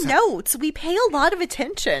we idea take what's notes. We pay a lot of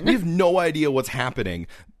attention. We have no idea what's happening.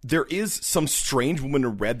 There is some strange woman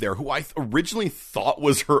in red there who I originally thought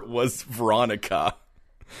was Veronica.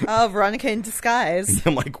 Veronica in disguise.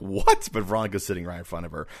 I'm like, what? But Veronica's sitting right in front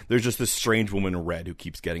of her. There's just this strange woman in red who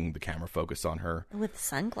keeps getting the camera focused on her. With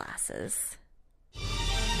sunglasses.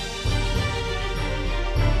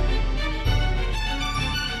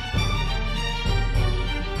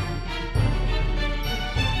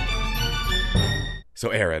 So,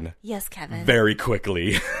 Erin. Yes, Kevin. Very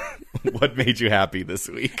quickly, what made you happy this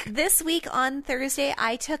week? This week on Thursday,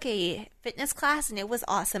 I took a fitness class, and it was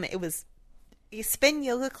awesome. It was a spin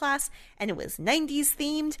yoga class, and it was 90s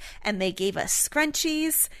themed, and they gave us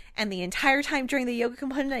scrunchies, and the entire time during the yoga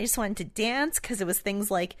component, I just wanted to dance, because it was things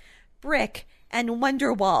like Brick and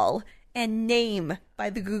Wonderwall and Name by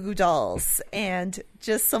the Goo Goo Dolls, and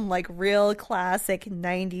just some real classic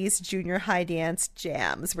 90s junior high dance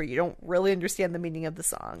jams where you don't really understand the meaning of the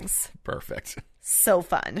songs. Perfect. So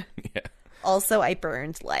fun. Yeah. Also, I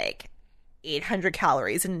burned 800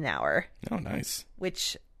 calories in an hour. Oh, nice.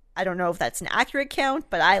 Which I don't know if that's an accurate count,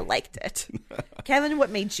 but I liked it. Kevin, what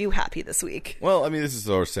made you happy this week? Well, I mean, this is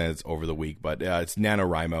sort of saying it's over the week, but it's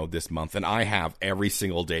NaNoWriMo this month, and I have every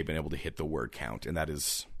single day been able to hit the word count, and that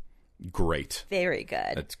is great. Very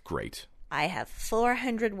good. That's great. I have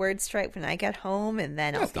 400 word strike when I get home, and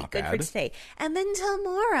then I'll be good for today. And then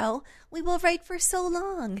tomorrow, we will write for so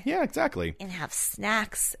long. Yeah, exactly. And have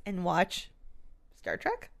snacks and watch Star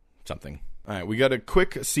Trek? Something. All right, we got a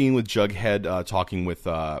quick scene with Jughead talking with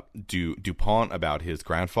DuPont about his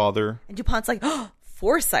grandfather. And DuPont's like, oh,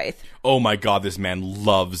 Forsyth. Oh my God, this man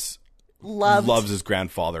loves his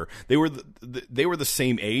grandfather. They were the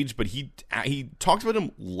same age, but he talked about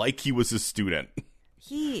him like he was his student.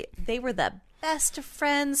 They were the best of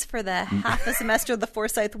friends for the half a semester the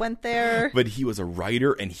Forsyth went there. But he was a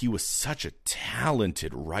writer, and he was such a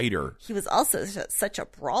talented writer. He was also such a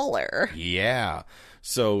brawler. Yeah.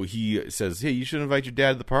 So he says, hey, you should invite your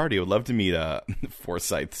dad to the party. I would love to meet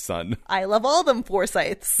Forsyth's son. I love all them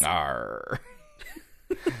Forsyths. Arr.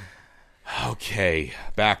 Okay,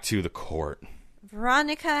 back to the court.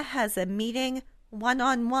 Veronica has a meeting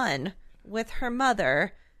one-on-one with her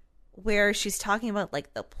mother where she's talking about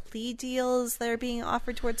like the plea deals that are being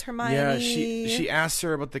offered towards Hermione. Yeah, she asks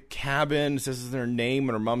her about the cabin, says it's in her name,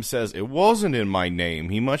 and her mom says, it wasn't in my name.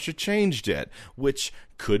 He must have changed it, which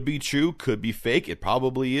could be true, could be fake. It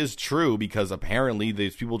probably is true because apparently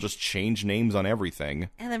these people just change names on everything.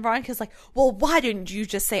 And then Veronica's like, well, why didn't you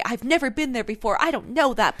just say, I've never been there before. I don't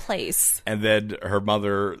know that place. And then her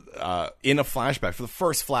mother, in a flashback, for the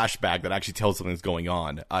first flashback that actually tells something's going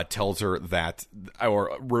on, tells her that,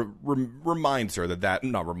 or reminds her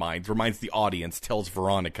reminds the audience, tells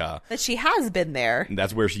Veronica that she has been there. And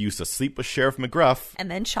that's where she used to sleep with Sheriff McGruff.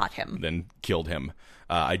 And then shot him. Then killed him.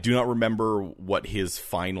 I do not remember what his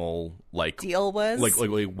final deal was. Like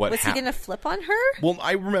what was he going to flip on her? Well,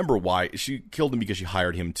 I remember why she killed him because she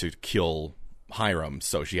hired him to kill Hiram,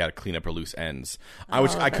 so she had to clean up her loose ends.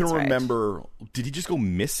 I couldn't remember. Right. Did he just go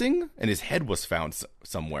missing and his head was found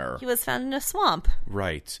somewhere? He was found in a swamp.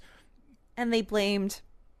 Right. And they blamed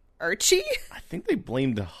Archie? I think they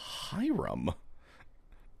blamed Hiram.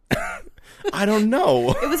 I don't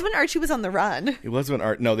know. It was when Archie was on the run. It was when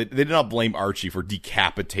No, they did not blame Archie for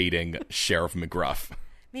decapitating Sheriff McGruff.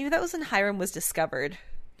 Maybe that was when Hiram was discovered.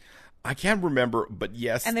 I can't remember, but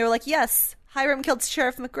yes. And they were like, yes, Hiram killed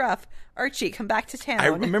Sheriff McGruff. Archie, come back to town. I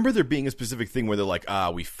remember there being a specific thing where they're like,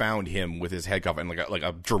 we found him with his head cut and like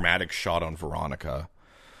a dramatic shot on Veronica.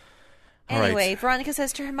 Anyway, Veronica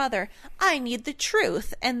says to her mother, I need the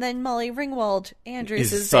truth. And then Molly Ringwald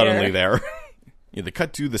Andrews is suddenly there. Yeah, they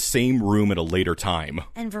cut to the same room at a later time.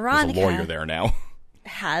 And Veronica There's a lawyer there now.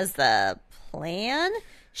 Has the plan.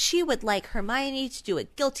 She would like Hermione to do a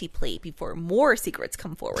guilty plea before more secrets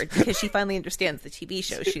come forward because she finally understands the TV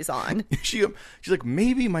show she's on. She's like,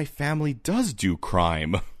 maybe my family does do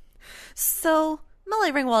crime. So,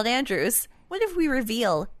 Molly Ringwald Andrews, what if we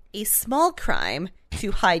reveal a small crime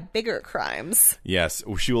to hide bigger crimes? Yes,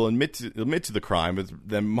 she will admit to the crime, but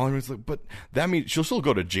then Molly was like, but that means she'll still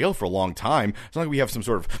go to jail for a long time. It's not like we have some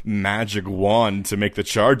sort of magic wand to make the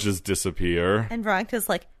charges disappear. And Veronica's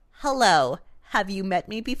like, hello, have you met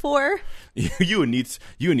me before? You would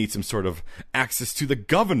need some sort of access to the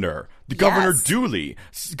governor. Governor Dooley.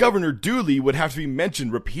 Governor Dooley would have to be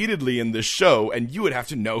mentioned repeatedly in this show, and you would have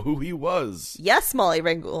to know who he was. Yes, Molly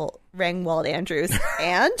Ringwald Andrews.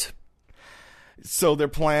 And? So their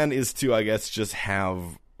plan is to, I guess, just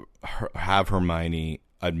have Hermione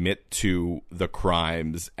admit to the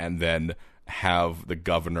crimes and then have the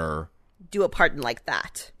governor do a pardon like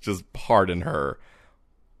that. Just pardon her.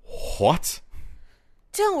 What?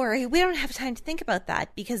 Don't worry, we don't have time to think about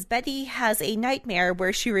that because Betty has a nightmare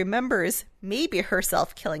where she remembers maybe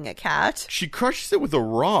herself killing a cat. She crushes it with a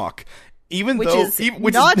rock, not drowning.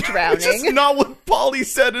 Which is not what Polly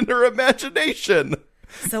said in her imagination.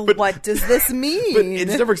 So what does this mean? But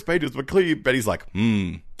it's never explained to us. But clearly, Betty's like,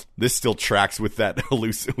 this still tracks with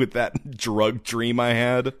that drug dream I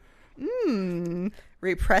had.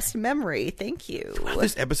 Repressed memory. Thank you. Throughout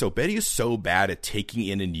this episode, Betty is so bad at taking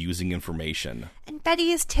in and using information. And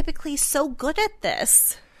Betty is typically so good at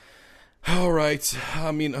this. All right.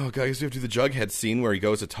 I mean, I guess we have to do the Jughead scene where he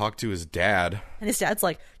goes to talk to his dad. And his dad's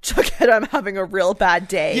like, Jughead, I'm having a real bad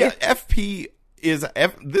day. Yeah, FP is...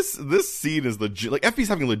 This scene is legit. Like, FP's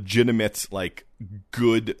having a legitimate, like,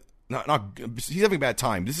 good... He's having a bad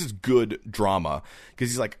time. This is good drama. Because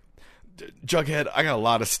he's like, Jughead, I got a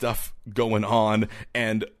lot of stuff going on,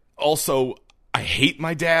 and also I hate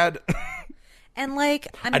my dad. And like,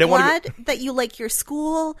 I'm glad that you like your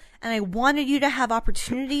school, and I wanted you to have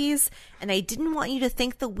opportunities, and I didn't want you to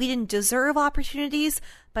think that we didn't deserve opportunities,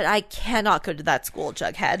 but I cannot go to that school,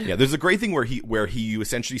 Jughead. Yeah, there's a great thing where you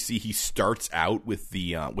essentially see he starts out with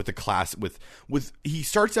the class with he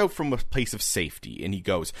starts out from a place of safety, and he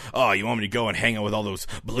goes, "Oh, you want me to go and hang out with all those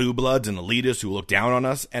blue bloods and elitists who look down on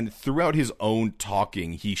us?" And throughout his own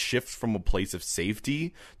talking, he shifts from a place of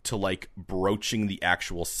safety to like broaching the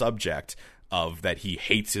actual subject of that he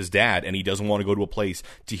hates his dad, and he doesn't want to go to a place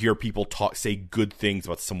to hear people say good things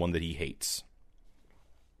about someone that he hates.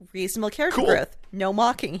 Reasonable character growth. No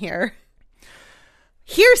mocking here.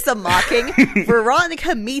 Here's some mocking.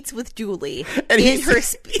 Veronica meets with Dooley in her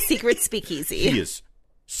secret speakeasy. He is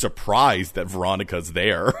surprised that Veronica's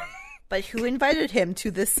there. But who invited him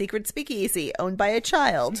to this secret speakeasy owned by a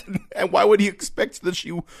child? And why would he expect that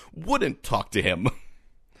she wouldn't talk to him?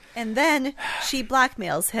 And then she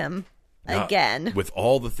blackmails him. Again. With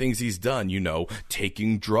all the things he's done,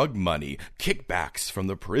 taking drug money, kickbacks from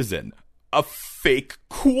the prison, a fake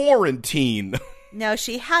quarantine. Now,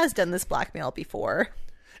 she has done this blackmail before.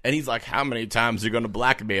 And he's like, how many times are you going to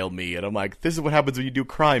blackmail me? And I'm like, this is what happens when you do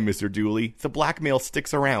crime, Mr. Dooley. The blackmail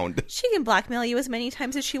sticks around. She can blackmail you as many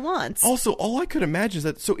times as she wants. Also, all I could imagine is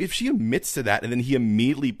that, so if she admits to that and then he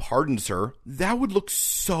immediately pardons her, that would look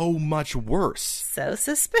so much worse. So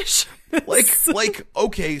suspicious.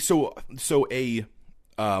 Okay, so a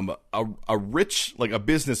rich, like a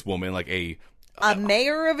businesswoman, like a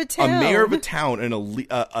mayor of a town. A mayor of a town and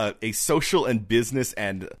a social and business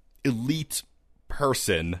and elite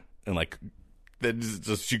person, and like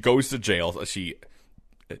just she goes to jail. She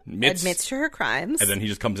admits to her crimes, and then he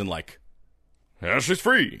just comes in like, yeah, she's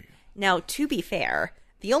free. Now, to be fair,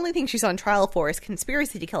 the only thing she's on trial for is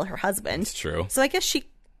conspiracy to kill her husband. That's true. So I guess she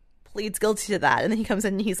pleads guilty to that, and then he comes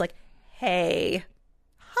in and he's like, hey,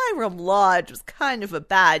 Hiram Lodge was kind of a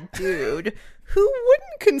bad dude. Who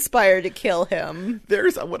wouldn't conspire to kill him?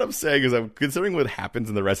 What I'm saying is, I'm considering what happens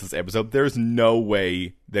in the rest of this episode, there's no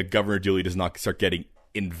way that Governor Dooley does not start getting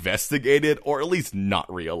investigated or at least not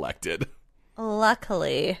reelected.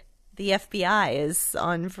 Luckily, the FBI is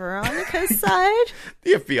on Veronica's side.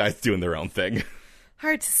 The FBI is doing their own thing.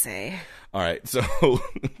 Hard to say. All right, so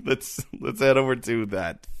let's head over to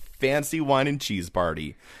that fancy wine and cheese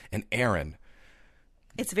party. And Aaron,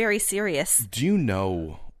 it's very serious. Do you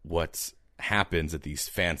know what happens at these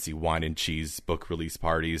fancy wine and cheese book release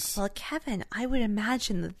parties? Well, Kevin, I would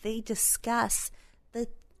imagine that they discuss the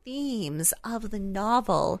themes of the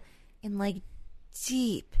novel in like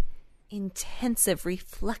deep, intensive,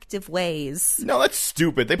 reflective ways. No, that's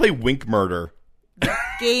stupid. They play Wink Murder. The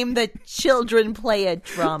game that children play at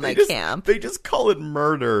drama camp. They just call it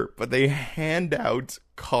murder, but they hand out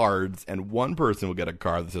cards, and one person will get a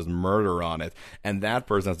card that says murder on it, and that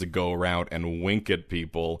person has to go around and wink at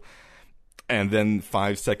people. And then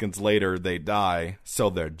 5 seconds later, they die. So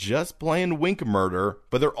they're just playing Wink Murder,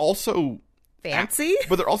 but they're also fancy.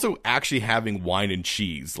 But they're also actually having wine and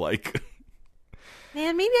cheese. Like,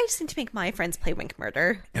 man, maybe I just need to make my friends play Wink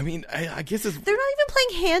Murder. I mean, I guess they're not even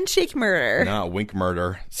playing Handshake Murder. No, Wink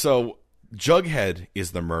Murder. So Jughead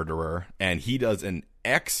is the murderer, and he does an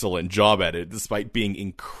excellent job at it, despite being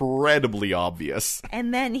incredibly obvious.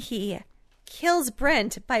 And then he kills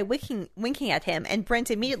Brent by winking at him, and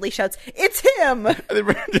Brent immediately shouts, "It's him!" And then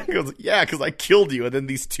Brent goes, "Yeah, because I killed you." And then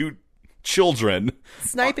these two children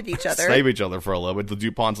snipe at each other. For a little bit. The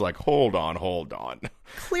DuPont's like, hold on.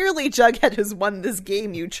 Clearly Jughead has won this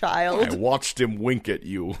game, you child. I watched him wink at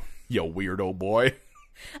you, you weirdo boy.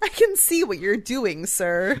 I can see what you're doing,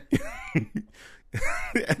 sir.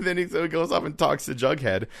 And then he goes off and talks to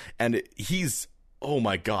Jughead, and he's, oh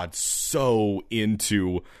my god, so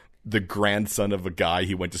into the grandson of a guy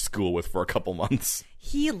he went to school with for a couple months.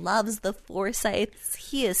 He loves the Forsyths.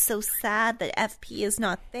 He is so sad that FP is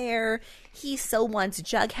not there. He so wants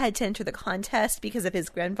Jughead to enter the contest because of his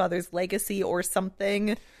grandfather's legacy or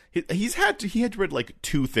something. He had to read like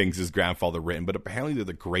 2 things his grandfather written, but apparently they're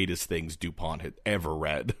the greatest things DuPont had ever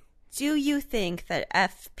read. Do you think that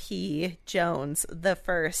F.P. Jones the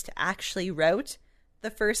first actually wrote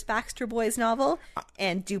the first Baxter Boys novel,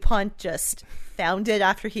 and DuPont just found it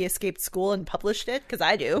after he escaped school and published it? Because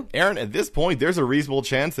I do. Aaron, at this point, there's a reasonable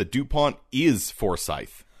chance that DuPont is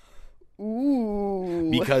Forsyth. Ooh,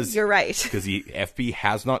 because you're right. Because FP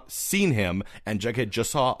has not seen him, and Jughead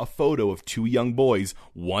just saw a photo of 2 young boys,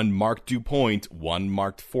 one marked DuPont, one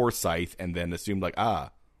marked Forsyth, and then assumed like, I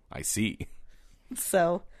see.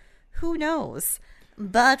 So, who knows?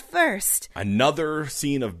 But first, another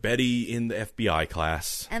scene of Betty in the FBI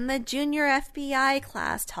class. And the junior FBI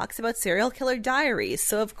class talks about serial killer diaries,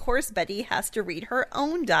 so of course Betty has to read her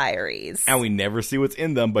own diaries. And we never see what's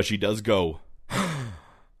in them, but she does go,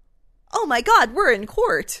 oh my god, we're in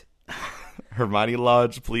court. Hermione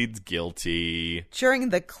Lodge pleads guilty. During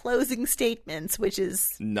the closing statements, which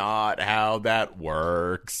is not how that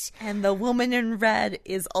works. And the woman in red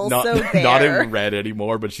is also there. Not in red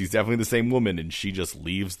anymore, but she's definitely the same woman, and she just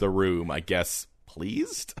leaves the room, I guess,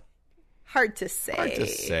 pleased? Hard to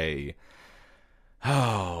say.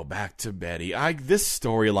 Oh, back to Betty. This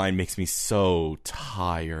storyline makes me so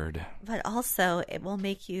tired. But also, it will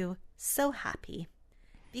make you so happy.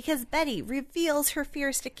 Because Betty reveals her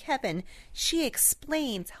fears to Kevin. She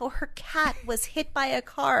explains how her cat was hit by a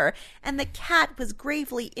car and the cat was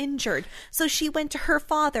gravely injured. So she went to her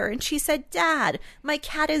father and she said, "Dad, my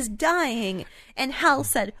cat is dying." And Hal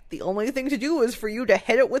said, "The only thing to do is for you to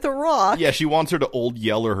hit it with a rock." Yeah, she wants her to Old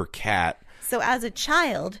Yeller her cat. So as a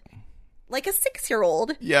child, like a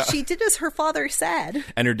 6-year-old, yeah, she did as her father said.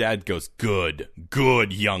 And her dad goes, good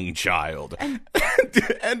young child.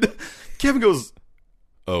 And Kevin goes,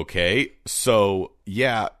 okay, so,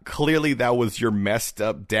 yeah, clearly that was your messed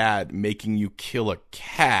up dad making you kill a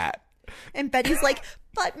cat. And Betty's like,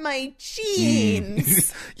 But my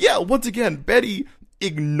jeans. Yeah, once again, Betty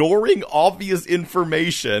ignoring obvious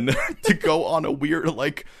information to go on a weird,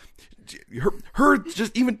 like, her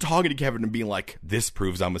just even talking to Kevin and being like, this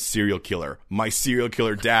proves I'm a serial killer. My serial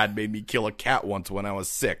killer dad made me kill a cat once when I was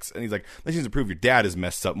 6. And he's like, that seems to prove your dad is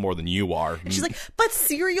messed up more than you are. And she's like, but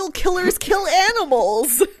serial killers kill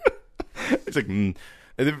animals. It's like,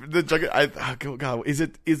 And the Jughead, oh God, is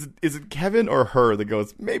it Kevin or her that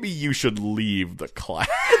goes, maybe you should leave the class?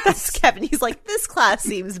 That's Kevin. He's like, this class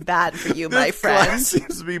seems bad for you, my friend. This class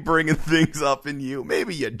seems to be bringing things up in you.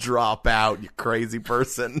 Maybe you drop out, you crazy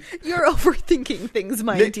person. You're overthinking things,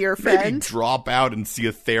 my dear friend. Maybe drop out and see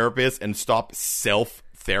a therapist and stop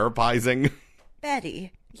self-therapizing.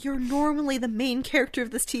 Betty, you're normally the main character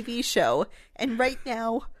of this TV show, and right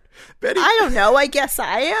now... Betty, I don't know. I guess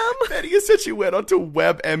I am. Betty essentially went onto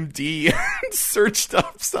WebMD and searched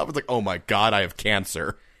up stuff. It's like, oh my God, I have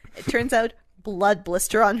cancer. It turns out blood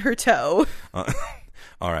blister on her toe.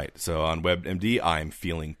 All right. So on WebMD, I'm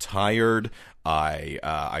feeling tired.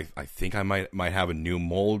 I think I might have a new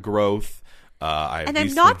mole growth. And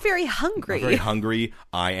I'm not very hungry. Not very hungry.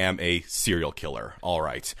 I am a serial killer. All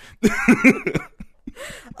right.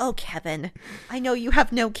 Oh, Kevin, I know you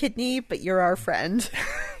have no kidney, but you're our friend.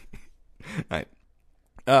 All right.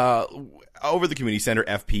 Over the community center,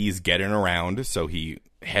 FP is getting around, so he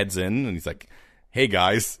heads in and he's like, hey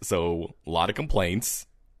guys, so a lot of complaints.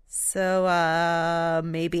 So,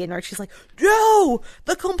 maybe, and Archie's like, no,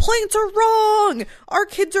 the complaints are wrong. Our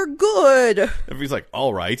kids are good. And he's like,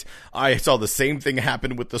 all right, I saw the same thing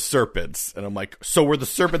happen with the serpents. And I'm like, so were the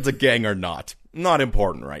serpents a gang or not? Not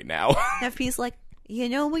important right now. FP's like, you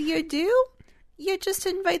know what you do? You just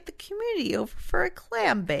invite the community over for a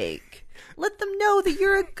clam bake. Let them know that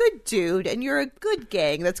you're a good dude and you're a good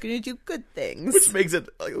gang that's going to do good things. Which makes it,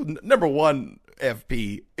 number one,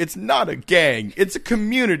 FP, it's not a gang. It's a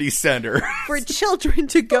community center. For children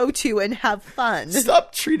to go to and have fun.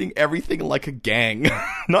 Stop treating everything like a gang.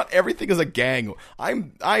 Not everything is a gang.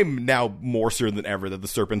 I'm now more certain than ever that the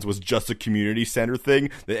Serpents was just a community center thing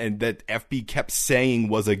and that FP kept saying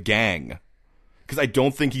was a gang. Because I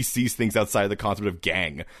don't think he sees things outside of the concept of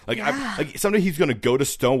gang. Like, yeah. Like someday he's going to go to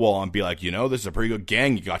Stonewall and be like, you know, this is a pretty good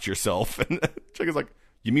gang you got yourself. And Chuck is like,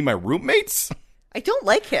 you mean my roommates? I don't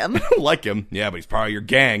like him. I don't like him. Yeah, but he's part of your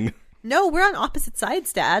gang. No, we're on opposite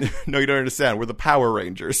sides, Dad. No, you don't understand. We're the Power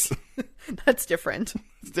Rangers. That's different.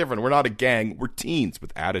 It's different. We're not a gang. We're teens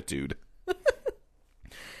with attitude.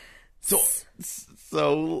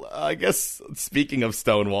 So I guess, speaking of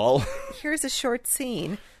Stonewall. Here's a short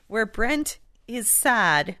scene where Brent is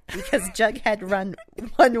sad because Jughead won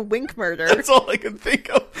Wink murder. That's all I can think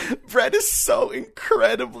of. Brett is so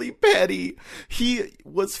incredibly petty. He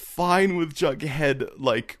was fine with Jughead,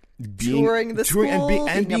 like, touring the school,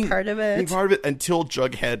 and being a part of it. Being part of it until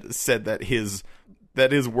Jughead said that his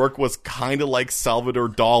work was kind of like Salvador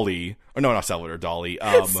Dali. Or no, not Salvador Dali.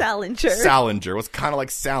 Salinger. Salinger was kind of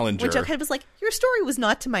like Salinger. When Jughead was like, your story was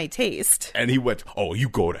not to my taste. And he went, oh, you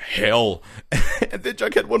go to hell. And then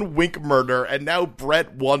Jughead won Wink murder, and now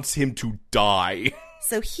Brett wants him to die.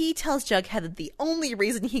 So he tells Jughead that the only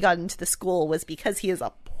reason he got into the school was because he is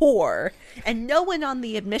a poor. And no one on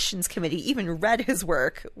the admissions committee even read his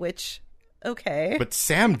work, which, okay. But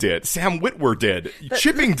Sam did. Sam Witwer did.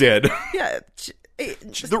 Chipping did. Yeah,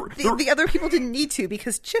 the other people didn't need to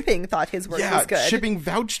because Chipping thought his work was good. Chipping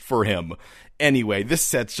vouched for him. Anyway, this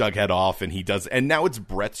sets Jughead off, and he does. And now it's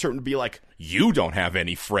Brett's turn to be like, you don't have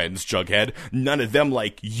any friends, Jughead. None of them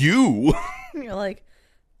like you. And you're like,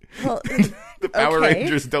 well, the Power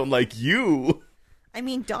Rangers don't like you. I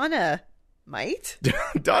mean, Donna might.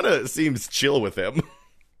 Donna seems chill with him.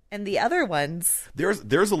 And the other ones. There's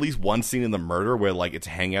at least one scene in the murder where, like, it's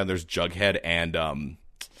hanging out. There's Jughead and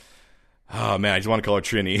oh man, I just want to call her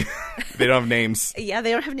Trini. They don't have names. Yeah,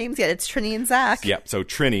 they don't have names yet. It's Trini and Zach. Yeah, so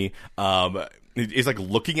Trini is like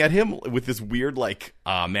looking at him with this weird like,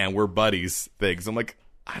 man, we're buddies things. I'm like,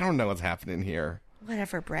 I don't know what's happening here.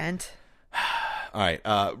 Whatever, Brent. All right.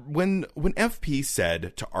 When FP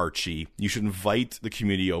said to Archie, you should invite the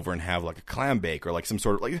community over and have like a clam bake or like some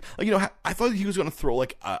sort of like you know, I thought he was going to throw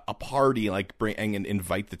like a party and like bring and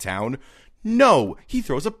invite the town. No, he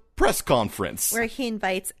throws a press conference where he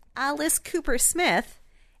invites Alice Cooper Smith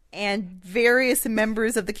and various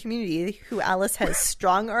members of the community who Alice has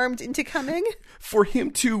strong-armed into coming for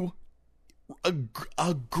him to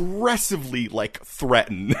aggressively like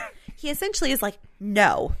threaten. He essentially is like,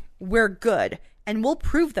 no, we're good and we'll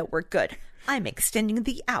prove that we're good. I'm extending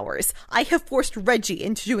the hours. I have forced Reggie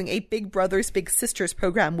into doing a Big Brothers Big Sisters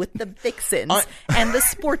program with the Vixens and the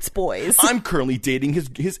Sports Boys. I'm currently dating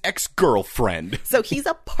his ex-girlfriend. So he's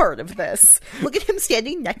a part of this. Look at him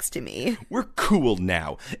standing next to me. We're cool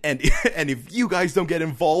now. And if you guys don't get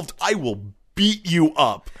involved, I will beat you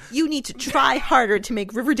up. You need to try harder to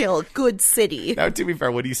make Riverdale a good city. Now, to be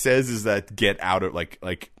fair, what he says is that get out of, like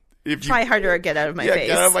if try harder or get out of my face.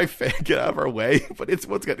 Get out of my face. Get out of our way. But it's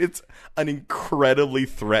an incredibly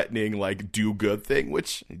threatening, like, do good thing,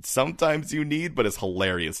 which sometimes you need, but it's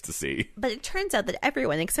hilarious to see. But it turns out that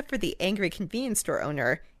everyone, except for the angry convenience store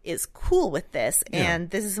owner, is cool with this. Yeah.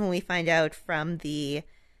 And this is when we find out from the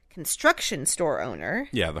construction store owner.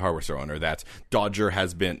 Yeah, the hardware store owner, that Dodger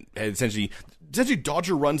has been essentially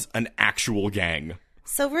Dodger runs an actual gang.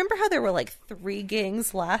 So remember how there were like 3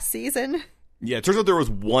 gangs last season? Yeah, it turns out there was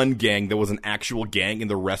one gang that was an actual gang,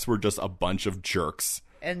 and the rest were just a bunch of jerks.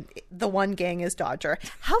 And the one gang is Dodger.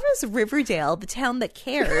 How does Riverdale, the town that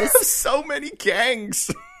cares... so many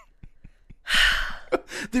gangs!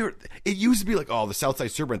 It used to be like, oh, the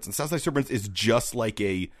Southside Serpents, and Southside Serpents is just like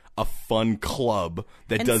a fun club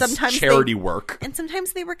that does charity work. And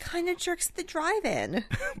sometimes they were kind of jerks at the drive-in.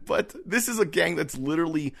 But this is a gang that's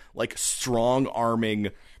literally like strong-arming...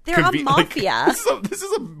 They're a mafia. Like, this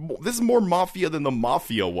is more mafia than the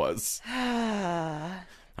mafia was. All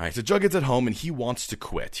right, so Jughead's at home and he wants to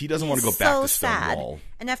quit. He doesn't want to go back to Stonewall.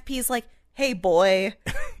 And FP's like, "Hey, boy,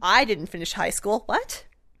 I didn't finish high school. What?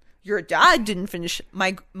 Your dad didn't finish.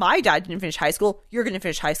 My dad didn't finish high school. You're going to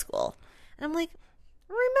finish high school." And I'm like,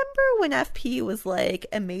 remember when FP was like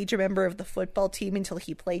a major member of the football team until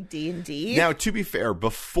he played D&D? Now, to be fair,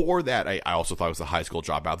 before that, I also thought it was a high school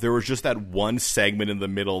dropout. There was just that one segment in the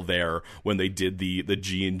middle there when they did the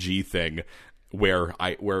G&G thing where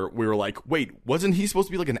we were like, wait, wasn't he supposed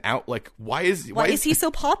to be like an out? Like, why is he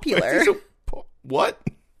so popular? What?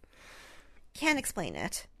 Can't explain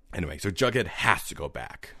it. Anyway, so Jughead has to go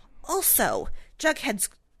back. Also, Jughead's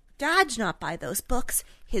dad did not buy those books.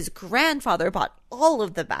 His grandfather bought all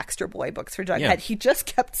of the Baxter Boy books for Jughead. Yeah. He just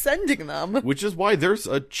kept sending them. Which is why there's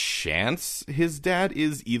a chance his dad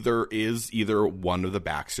is either one of the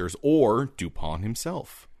Baxters or Dupont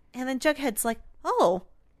himself. And then Jughead's like, "Oh,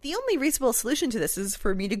 the only reasonable solution to this is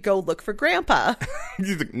for me to go look for Grandpa."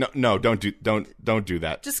 He's like, no, don't do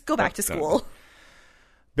that. Just go back to school.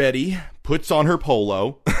 Betty puts on her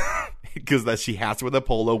polo. Because she has to wear the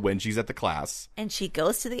polo when she's at the class. And she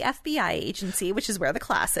goes to the FBI agency, which is where the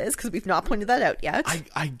class is, because we've not pointed that out yet.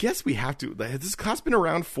 I guess we have to. This class has been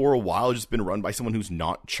around for a while, just been run by someone who's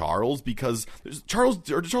not Charles, because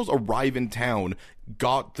Charles arrive in town,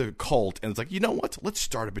 got the cult, and it's like, you know what? Let's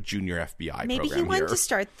start up a junior FBI program. Maybe he wanted to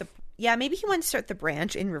start the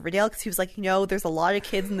branch in Riverdale because he was like, there's a lot of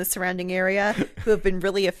kids in the surrounding area who have been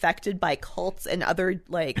really affected by cults and other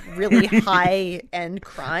like really high-end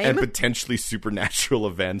crime. And potentially supernatural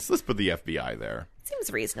events. Let's put the FBI there.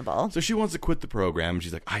 Seems reasonable. So she wants to quit the program.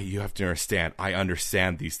 She's like, you have to understand. I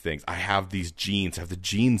understand these things. I have these genes. I have the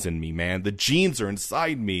genes in me, man. The genes are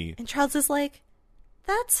inside me. And Charles is like,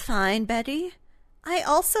 "That's fine, Betty. I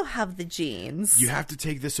also have the genes. You have to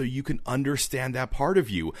take this so you can understand that part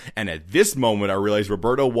of you." And at this moment, I realized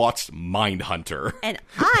Roberto watched Mindhunter. And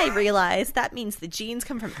I realized that means the genes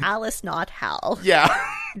come from Alice, not Hal. Yeah,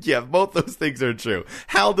 both those things are true.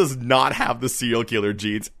 Hal does not have the serial killer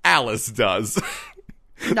genes. Alice does.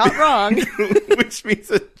 Not wrong. Which means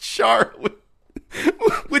that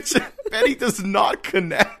which Betty does not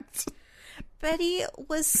connect. Betty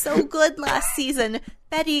was so good last season.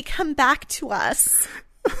 Betty, come back to us.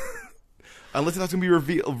 Unless that's going to be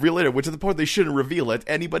revealed later, which is the point they shouldn't reveal it.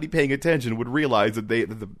 Anybody paying attention would realize that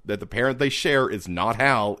that the parent they share is not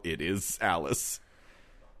Hal, it is Alice.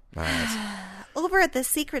 Over at the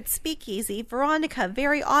secret speakeasy, Veronica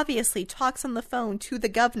very obviously talks on the phone to the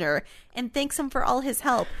governor and thanks him for all his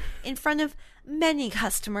help in front of many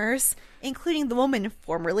customers, including the woman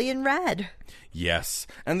formerly in red. Yes,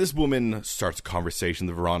 and this woman starts a conversation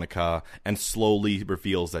with Veronica and slowly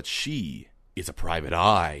reveals that she is a private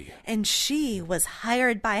eye. And she was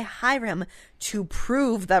hired by Hiram to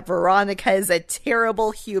prove that Veronica is a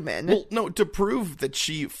terrible human. Well, no, to prove that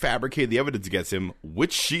she fabricated the evidence against him,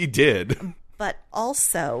 which she did. But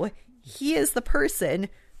also, he is the person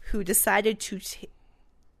who decided to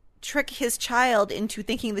trick his child into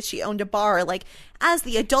thinking that she owned a bar. Like, as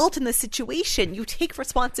the adult in the situation, you take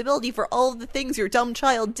responsibility for all of the things your dumb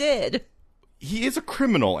child did. He is a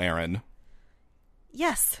criminal, Aaron.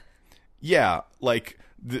 Yes. Yeah, like,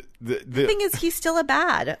 the thing is, he's still a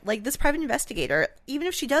bad. Like, this private investigator, even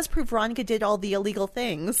if she does prove Veronica did all the illegal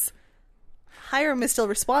things. Hiram is still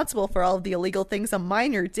responsible for all of the illegal things a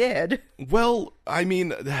minor did. Well, I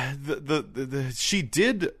mean, she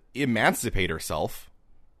did emancipate herself.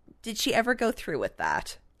 Did she ever go through with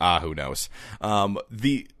that? Who knows?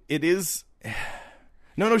 It is.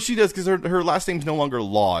 No, she does, because her last name's no longer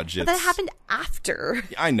Lodge. But that happened after.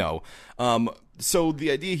 I know. So the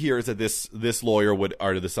idea here is that this lawyer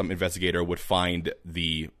some investigator would find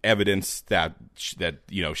the evidence that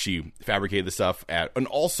she fabricated the stuff and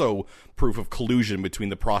also proof of collusion between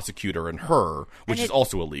the prosecutor and her, which is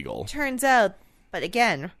also illegal. Turns out, but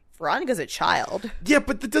again, Veronica's a child. Yeah,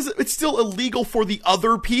 but it's still illegal for the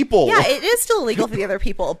other people. Yeah, it is still illegal for the other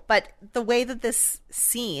people, but the way that this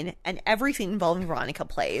scene and every scene involving Veronica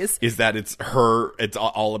plays is that it's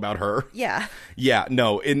all about her. Yeah. Yeah,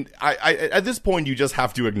 no, and I at this point you just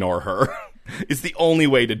have to ignore her. It's the only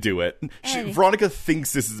way to do it. Veronica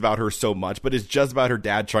thinks this is about her so much, but it's just about her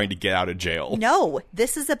dad trying to get out of jail. No,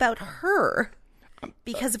 this is about her.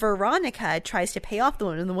 Because Veronica tries to pay off the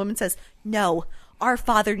woman, and the woman says, no, our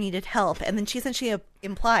father needed help. And then she essentially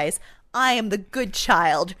implies, I am the good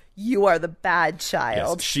child. You are the bad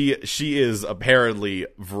child. Yes, she is apparently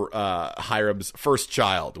Hiram's first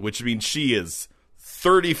child, which means she is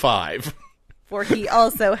 35. For he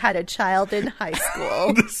also had a child in high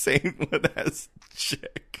school. The same one as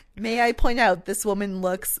Chick. May I point out, this woman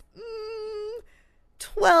looks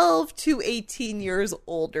 12 to 18 years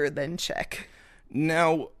older than Chick.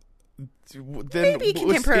 Now, then maybe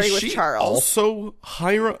contemporary with Charles. Also,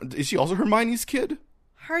 is she also Hermione's kid?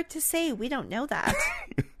 Hard to say. We don't know that.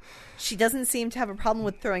 She doesn't seem to have a problem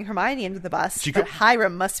with throwing Hermione under the bus. But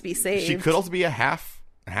Hiram must be saved. She could also be a half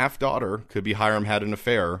daughter. Could be Hiram had an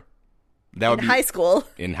affair. That would be high school.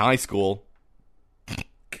 In high school.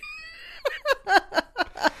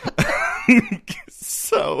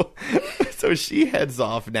 So she heads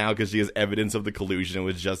off now because she has evidence of the collusion and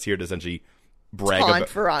was just here to essentially taunt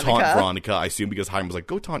Veronica, I assume, because Hiram was like,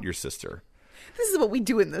 go taunt your sister. This is what we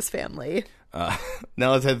do in this family. Now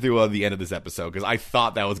let's head through the end of this episode, because I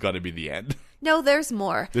thought that was going to be the end. No, there's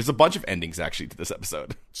more. There's a bunch of endings, actually, to this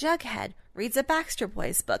episode. Jughead reads a Baxter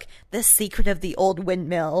Boys book, The Secret of the Old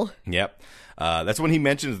Windmill. Yep. That's when he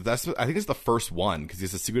mentions, I think it's the first one, because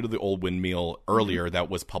it's The Secret of the Old Windmill earlier that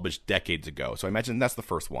was published decades ago. So I imagine that's the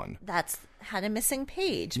first one. That's had a missing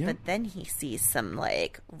page, but then he sees some,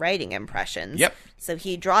 writing impressions. Yep. So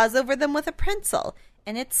he draws over them with a pencil,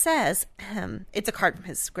 and it says, it's a card from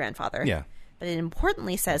his grandfather. Yeah. But it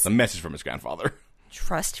importantly says, it's a message from his grandfather.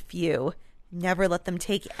 Trust few. Never let them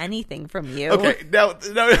take anything from you. Okay, no.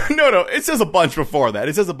 It says a bunch before that.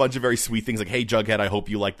 It says a bunch of very sweet things like, hey, Jughead, I hope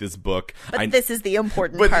you like this book. But this is the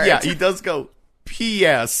important part. But yeah, he does go,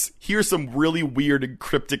 P.S. Here's some really weird and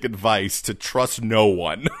cryptic advice to trust no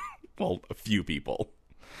one. Well, a few people.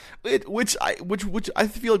 Which I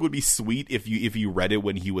feel like would be sweet if you read it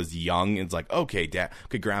when he was young. And it's like, okay,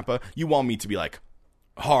 Grandpa, you want me to be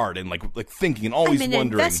hard and like thinking and always I'm an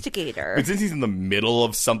wondering. Investigator. But since he's in the middle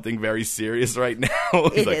of something very serious right now,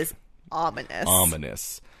 it is ominous.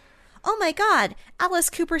 Ominous. Oh my God! Alice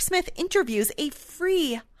Cooper Smith interviews a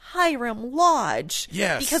free Hiram Lodge.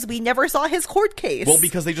 Yes, because we never saw his court case. Well,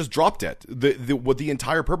 because they just dropped it. The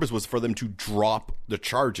entire purpose was for them to drop the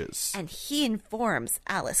charges. And he informs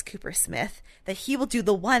Alice Cooper Smith that he will do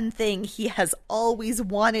the one thing he has always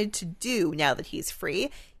wanted to do now that he's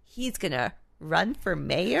free. He's gonna run for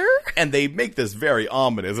mayor? And they make this very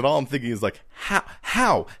ominous, and all I'm thinking is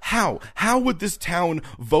how would this town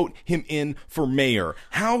vote him in for mayor?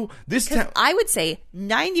 How this town? I would say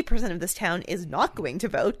 90% of this town is not going to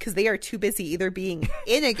vote because they are too busy either being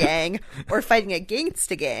in a gang or fighting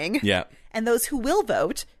against a gang. Yeah. And those who will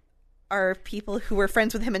vote are people who were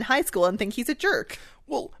friends with him in high school and think he's a jerk.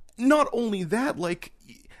 Well, not only that,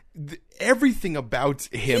 everything about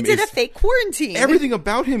him he did a fake quarantine. Everything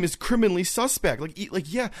about him is criminally suspect.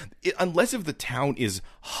 Unless if the town is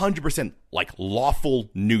 100% lawful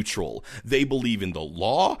neutral, they believe in the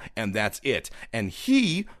law and that's it. And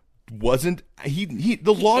he wasn't.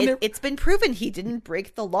 It's been proven he didn't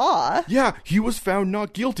break the law. Yeah, he was found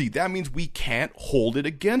not guilty. That means we can't hold it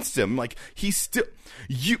against him. He's still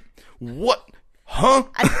what? Huh?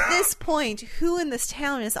 At this point, who in this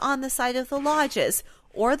town is on the side of the Lodges?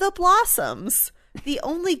 Or the Blossoms? The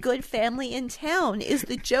only good family in town is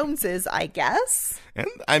the Joneses, I guess.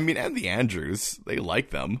 And the Andrews. They like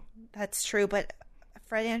them. That's true, but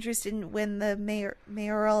Fred Andrews didn't win the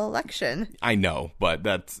mayoral election. I know, but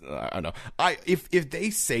that's I don't know. If they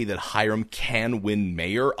say that Hiram can win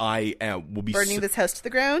mayor, I will be burning this house to the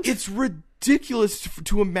ground. It's ridiculous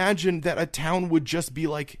to imagine that a town would just be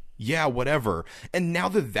like, yeah, whatever. And now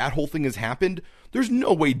that whole thing has happened, there's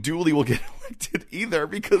no way Dooley will get elected either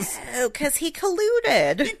because... Oh, because he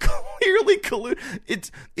colluded. He clearly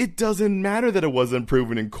colluded. It doesn't matter that it wasn't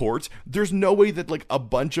proven in court. There's no way that, like, a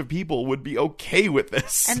bunch of people would be okay with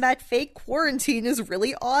this. And that fake quarantine is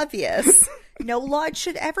really obvious. No lodge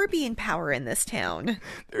should ever be in power in this town.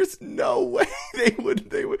 There's no way they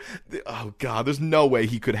would, oh God, there's no way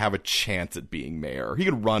he could have a chance at being mayor. He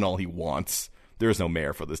could run all he wants. There is no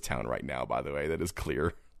mayor for this town right now, by the way. That is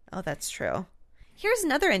clear. Oh, that's true. Here's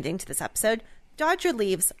another ending to this episode. Dodger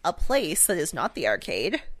leaves a place that is not the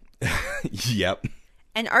arcade. Yep.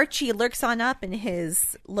 And Archie lurks on up in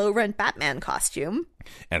his low-rent Batman costume.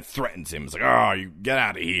 And threatens him. He's like, oh, you get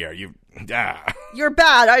out of here. You're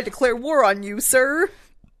bad. I declare war on you, sir.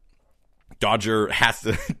 Dodger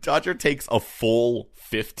takes a full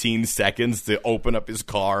 15 seconds to open up his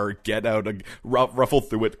car, get out, ruffle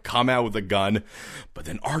through it, come out with a gun. But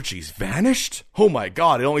then Archie's vanished? Oh my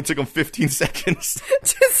God, it only took him 15 seconds.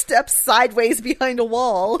 To step sideways behind a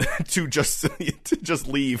wall. to just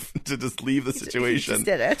leave the situation. He just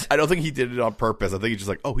did it. I don't think he did it on purpose. I think he's just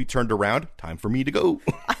like, oh, he turned around. Time for me to go.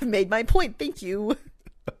 I've made my point. Thank you.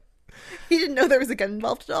 He didn't know there was a gun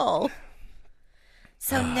involved at all.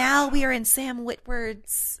 So now we are in Sam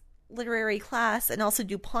Witwer's literary class, and also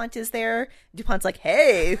DuPont is there. DuPont's like,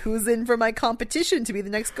 hey, who's in for my competition to be the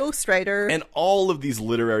next ghostwriter? And all of these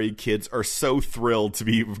literary kids are so thrilled to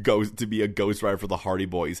be a ghostwriter for the Hardy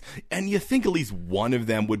Boys. And you think at least one of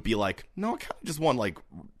them would be like, no, I kind of just want to, like,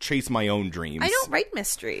 chase my own dreams. I don't write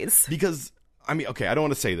mysteries. Because... I mean, okay, I don't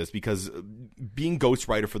want to say this because being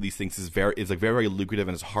ghostwriter for these things is very, very lucrative,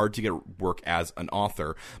 and it's hard to get work as an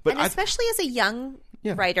author. But and especially as a young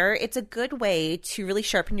writer, it's a good way to really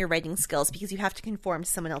sharpen your writing skills because you have to conform to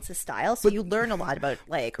someone else's style. So you learn a lot about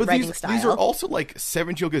writing style. These are also like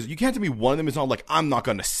 17-year-old kids. You can't tell me one of them is not like, I'm not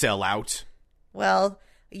going to sell out. Well,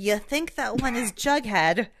 you think that one is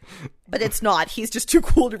Jughead, but it's not. He's just too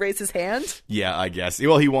cool to raise his hand. Yeah, I guess.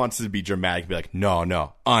 Well, he wants to be dramatic, be like,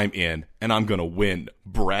 no, I'm in, and I'm going to win,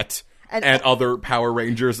 Brett. And other Power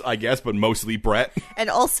Rangers, I guess, but mostly Brett. And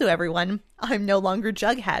also, everyone, I'm no longer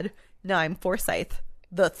Jughead. No, I'm Forsyth,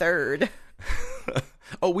 the third.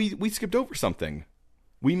 Oh, we skipped over something.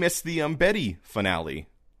 We missed the Betty finale.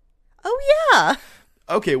 Oh, yeah.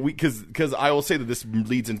 Okay, because I will say that this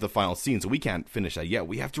leads into the final scene, so we can't finish that yet.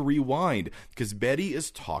 We have to rewind, because Betty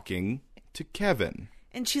is talking to Kevin.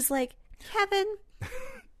 And she's like, Kevin,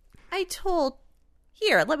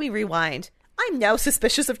 here, let me rewind. I'm now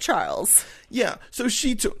suspicious of Charles. Yeah, so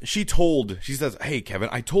she says, hey, Kevin,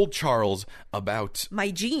 I told Charles about...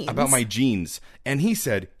 my genes. About my genes, and he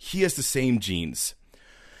said he has the same genes.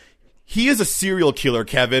 He is a serial killer,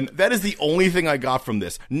 Kevin. That is the only thing I got from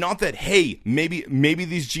this. Not that, hey, maybe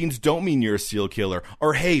these genes don't mean you're a serial killer.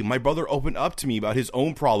 Or, hey, my brother opened up to me about his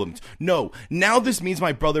own problems. No, now this means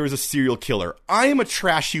my brother is a serial killer. I am a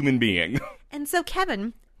trash human being. And so,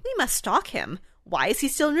 Kevin, we must stalk him. Why is he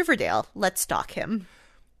still in Riverdale? Let's stalk him.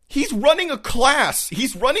 He's running a class.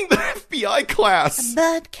 He's running the FBI class.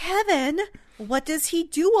 But, Kevin, what does he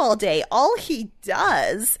do all day? All he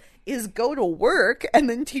does is go to work and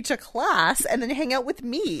then teach a class and then hang out with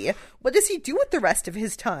me. What does he do with the rest of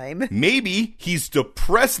his time? Maybe he's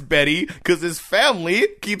depressed, Betty, because his family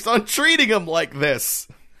keeps on treating him like this.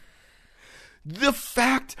 The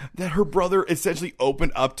fact that her brother essentially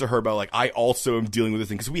opened up to her about, like, I also am dealing with this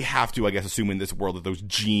thing, because we have to, I guess, assume in this world that those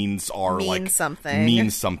genes are, mean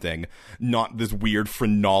something. Not this weird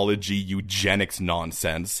phrenology eugenics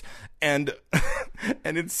nonsense. And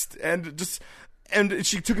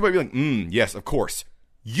she took it by being like, yes, of course.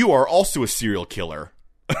 You are also a serial killer.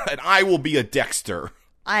 And I will be a Dexter.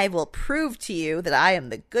 I will prove to you that I am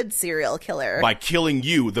the good serial killer. By killing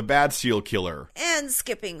you, the bad serial killer. And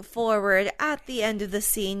skipping forward, at the end of the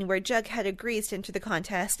scene where Jughead agrees to enter the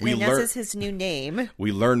contest and announces his new name.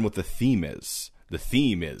 We learn what the theme is. The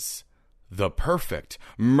theme is the perfect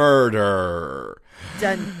murder.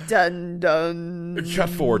 Dun, dun, dun. Cut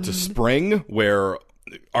forward to spring, where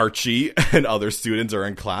Archie and other students are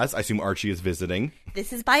in class. I assume Archie is visiting.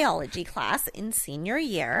 This is biology class in senior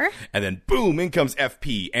year. And then, boom, in comes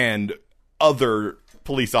FP and other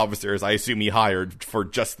police officers I assume he hired for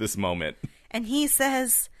just this moment. And he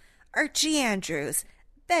says, Archie Andrews,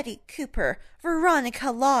 Betty Cooper,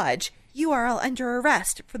 Veronica Lodge, you are all under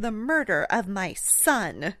arrest for the murder of my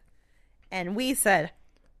son. And we said,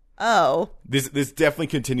 oh. This definitely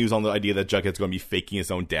continues on the idea that Jughead's going to be faking his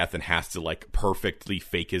own death and has to, like, perfectly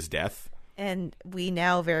fake his death. And we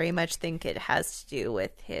now very much think it has to do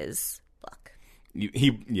with his book.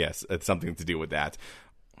 Yes, it's something to do with that.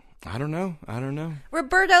 I don't know.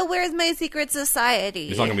 Roberto, where's my secret society?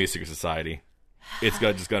 It's not going to be a secret society. It's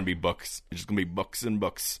just going to be books. It's just going to be books and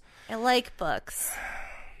books. I like books.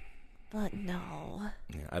 But no.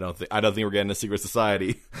 Yeah, I don't think we're getting a secret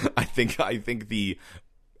society. I think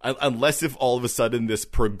unless if all of a sudden this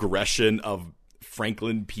progression of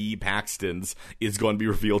Franklin P. Paxton's is going to be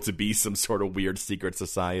revealed to be some sort of weird secret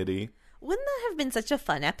society. Wouldn't that have been such a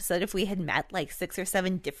fun episode if we had met like 6 or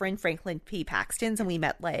 7 different Franklin P. Paxtons and we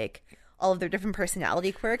met like all of their different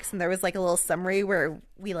personality quirks, and there was like a little summary where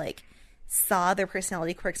we like saw their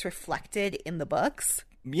personality quirks reflected in the books?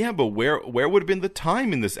 Yeah, but where would have been the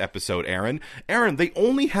time in this episode, Aaron? Aaron, they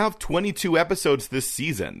only have 22 episodes this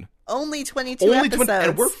season. Only 22 episodes.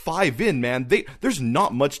 And we're 5 in, man. There's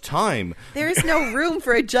not much time. There's no room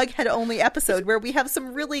for a Jughead-only episode where we have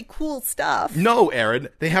some really cool stuff. No, Aaron.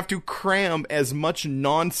 They have to cram as much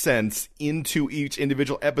nonsense into each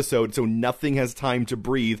individual episode so nothing has time to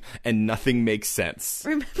breathe and nothing makes sense.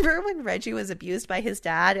 Remember when Reggie was abused by his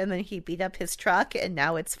dad and then he beat up his truck and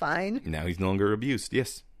now it's fine? Now he's no longer abused.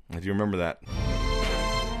 Yes, I do remember that.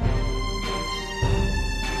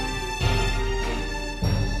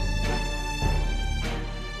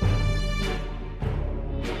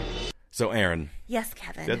 So, Aaron. Yes,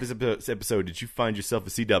 Kevin. At this episode, did you find yourself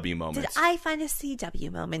a CW moment? Did I find a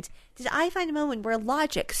CW moment? Did I find a moment where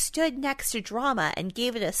logic stood next to drama and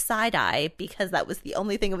gave it a side eye because that was the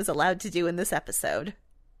only thing it was allowed to do in this episode?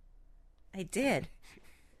 I did.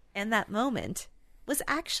 And that moment was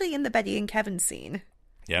actually in the Betty and Kevin scene.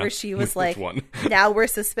 Yeah. Where she was like, one? now we're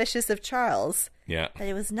suspicious of Charles. Yeah. But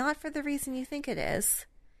it was not for the reason you think it is.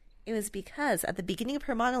 It was because at the beginning of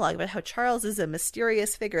her monologue about how Charles is a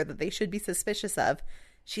mysterious figure that they should be suspicious of,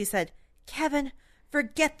 she said, Kevin,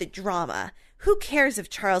 forget the drama. Who cares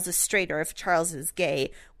if Charles is straight or if Charles is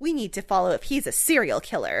gay? We need to follow if he's a serial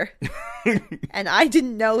killer. And I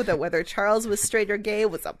didn't know that whether Charles was straight or gay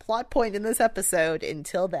was a plot point in this episode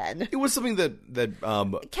until then. It was something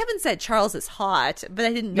that Kevin said Charles is hot, but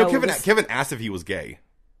I didn't know. No, Kevin asked if he was gay.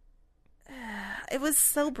 It was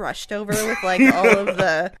so brushed over with like all of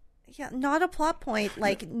the... Yeah, not a plot point,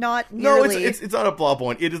 like, not nearly... No, it's not a plot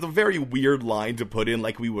point. It is a very weird line to put in,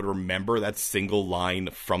 like we would remember that single line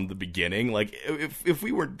from the beginning. Like, if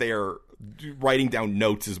we weren't there writing down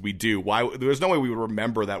notes as we do, there's no way we would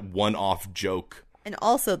remember that one-off joke. And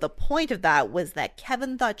also, the point of that was that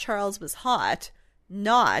Kevin thought Charles was hot,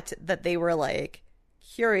 not that they were, like...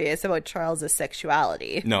 curious about Charles's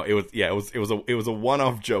sexuality. No, it was a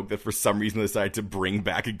one-off joke that for some reason they decided to bring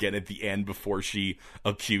back again at the end before she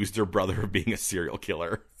accused her brother of being a serial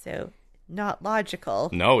killer. So, not logical.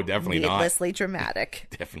 No, definitely not. Needlessly dramatic.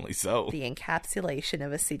 Definitely so. The encapsulation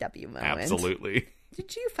of a CW moment. Absolutely.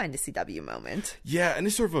 Did you find a CW moment? Yeah, and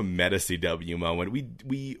it's sort of a meta CW moment.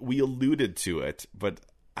 We alluded to it, but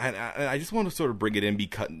I just want to sort of bring it in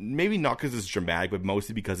because maybe not because it's dramatic, but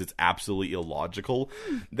mostly because it's absolutely illogical.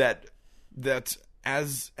 That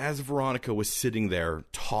as Veronica was sitting there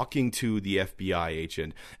talking to the FBI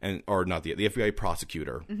agent or not the FBI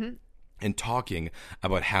prosecutor, and talking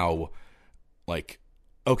about how, like,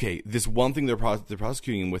 okay, this one thing they're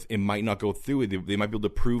prosecuting him with, it might not go through. They might be able to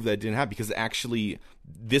prove that it didn't happen because actually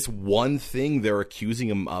this one thing they're accusing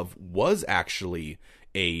him of was actually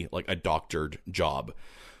a doctored job.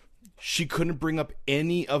 She couldn't bring up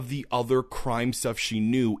any of the other crime stuff she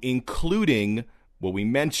knew, including what we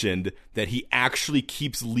mentioned, that he actually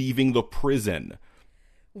keeps leaving the prison.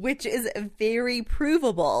 Which is very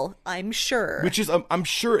provable, I'm sure. Which is, I'm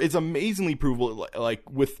sure, is amazingly provable, like,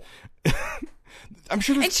 with... I'm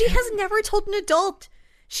sure there's... And she has never told an adult.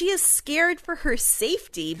 She is scared for her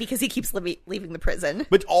safety because he keeps leaving the prison.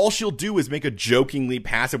 But all she'll do is make a jokingly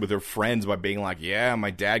pass it with her friends by being like, yeah,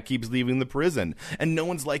 my dad keeps leaving the prison. And no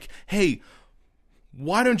one's like, hey,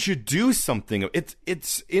 why don't you do something?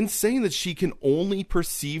 It's insane that she can only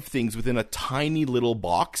perceive things within a tiny little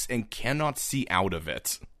box and cannot see out of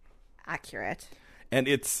it. Accurate. And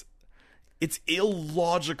it's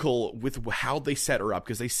illogical with how they set her up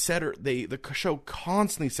because the show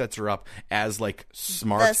constantly sets her up as like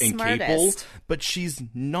smart and capable, but she's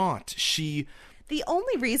not. The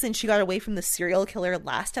only reason she got away from the serial killer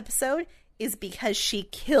last episode is because she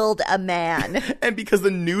killed a man. And because the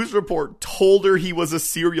news report told her he was a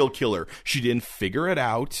serial killer. She didn't figure it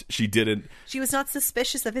out. She was not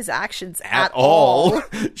suspicious of his actions at all.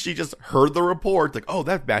 She just heard the report like, oh,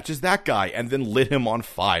 that matches that guy, and then lit him on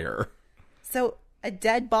fire. So a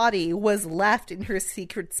dead body was left in her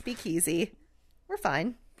secret speakeasy. We're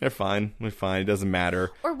fine. They're fine. We're fine. It doesn't matter.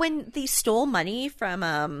 Or when they stole money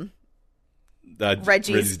from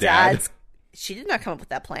Reggie's dad's She did not come up with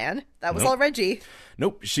that plan. That was all Reggie.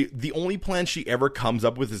 Nope. The only plan she ever comes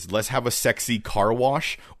up with is let's have a sexy car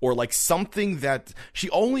wash, or like something that she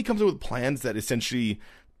only comes up with plans that essentially.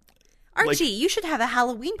 Archie, you should have a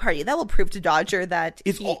Halloween party. That will prove to Dodger that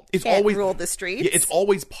he can't rule the streets. Yeah, it's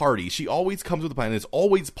always parties. She always comes with a plan. It's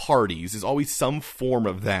always parties. There's always some form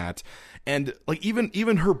of that. And like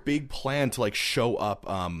even her big plan to like show up,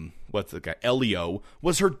 what's the guy? Elio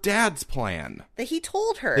was her dad's plan that he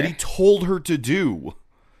told her to do.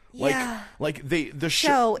 Yeah. Like the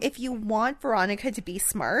show. If you want Veronica to be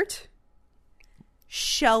smart,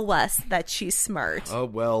 show us that she's smart. Oh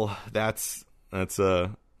well, that's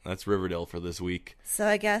Riverdale for this week. So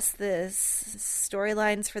I guess the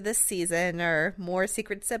storylines for this season are more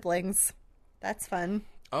secret siblings. That's fun.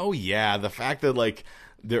 Oh yeah, the fact that like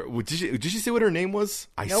did she say what her name was?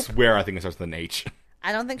 I Nope. swear I think it starts with an H.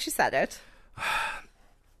 I don't think she said it.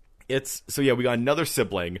 We got another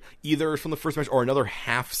sibling, either from the first match or another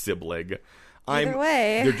half sibling. Either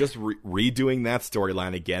way, they're just redoing that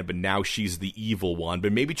storyline again, but now she's the evil one.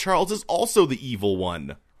 But maybe Charles is also the evil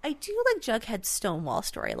one. I do like Jughead's Stonewall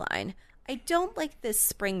storyline. I don't like this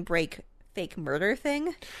spring break fake murder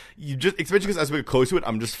thing. Especially because as we get close to it,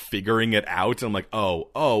 I'm just figuring it out, and I'm like,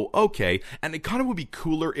 oh, okay. And it kind of would be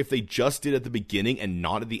cooler if they just did at the beginning and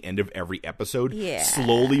not at the end of every episode,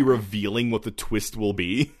 slowly revealing what the twist will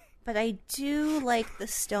be. But I do like the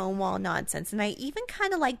Stonewall nonsense, and I even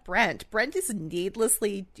kind of like Brent. Brent is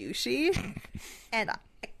needlessly douchey, and I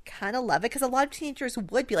kind of love it because a lot of teenagers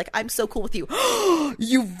would be like, I'm so cool with you.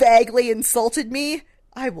 You vaguely insulted me.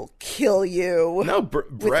 I will kill you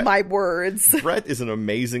with my words. Brett is an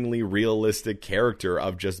amazingly realistic character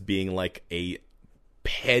of just being like a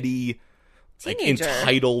petty, like,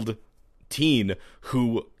 entitled teen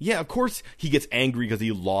who, yeah, of course he gets angry because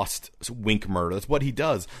he lost Wink Murder. That's what he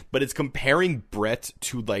does. But it's comparing Brett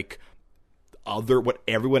to like what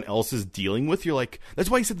everyone else is dealing with. You're like, that's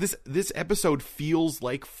why he said this episode feels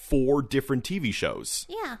like 4 different TV shows.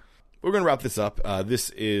 Yeah. We're gonna wrap this up. This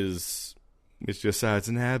is It's Just Sides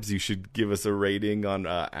and Abs. You should give us a rating on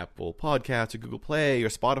Apple Podcasts or Google Play or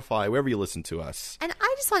Spotify, wherever you listen to us. And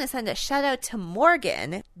I just want to send a shout out to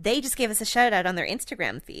Morgan. They just gave us a shout out on their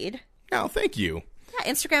Instagram feed. Oh, thank you. Yeah,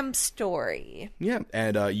 Instagram story. Yeah,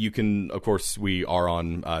 and you can, of course, we are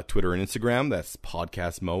on Twitter and Instagram. That's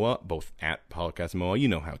Podcast MOA, both at Podcast MOA. You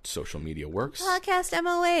know how social media works. Podcast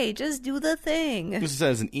MOA, just do the thing. Just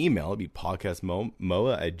send us an email. It'd be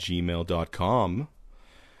podcastmoa@gmail.com.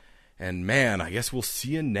 And man, I guess we'll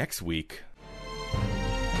see you next week.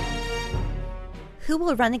 Who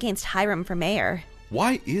will run against Hiram for mayor?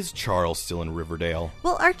 Why is Charles still in Riverdale?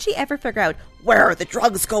 Will Archie ever figure out, where are the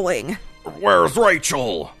drugs going? Where's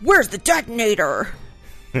Rachel? Where's the detonator?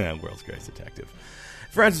 World's Greatest Detective.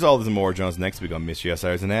 Francis, all this and more. Jones next week on Miss Yes,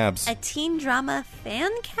 Sides and Abs. A teen drama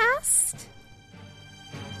fan cast?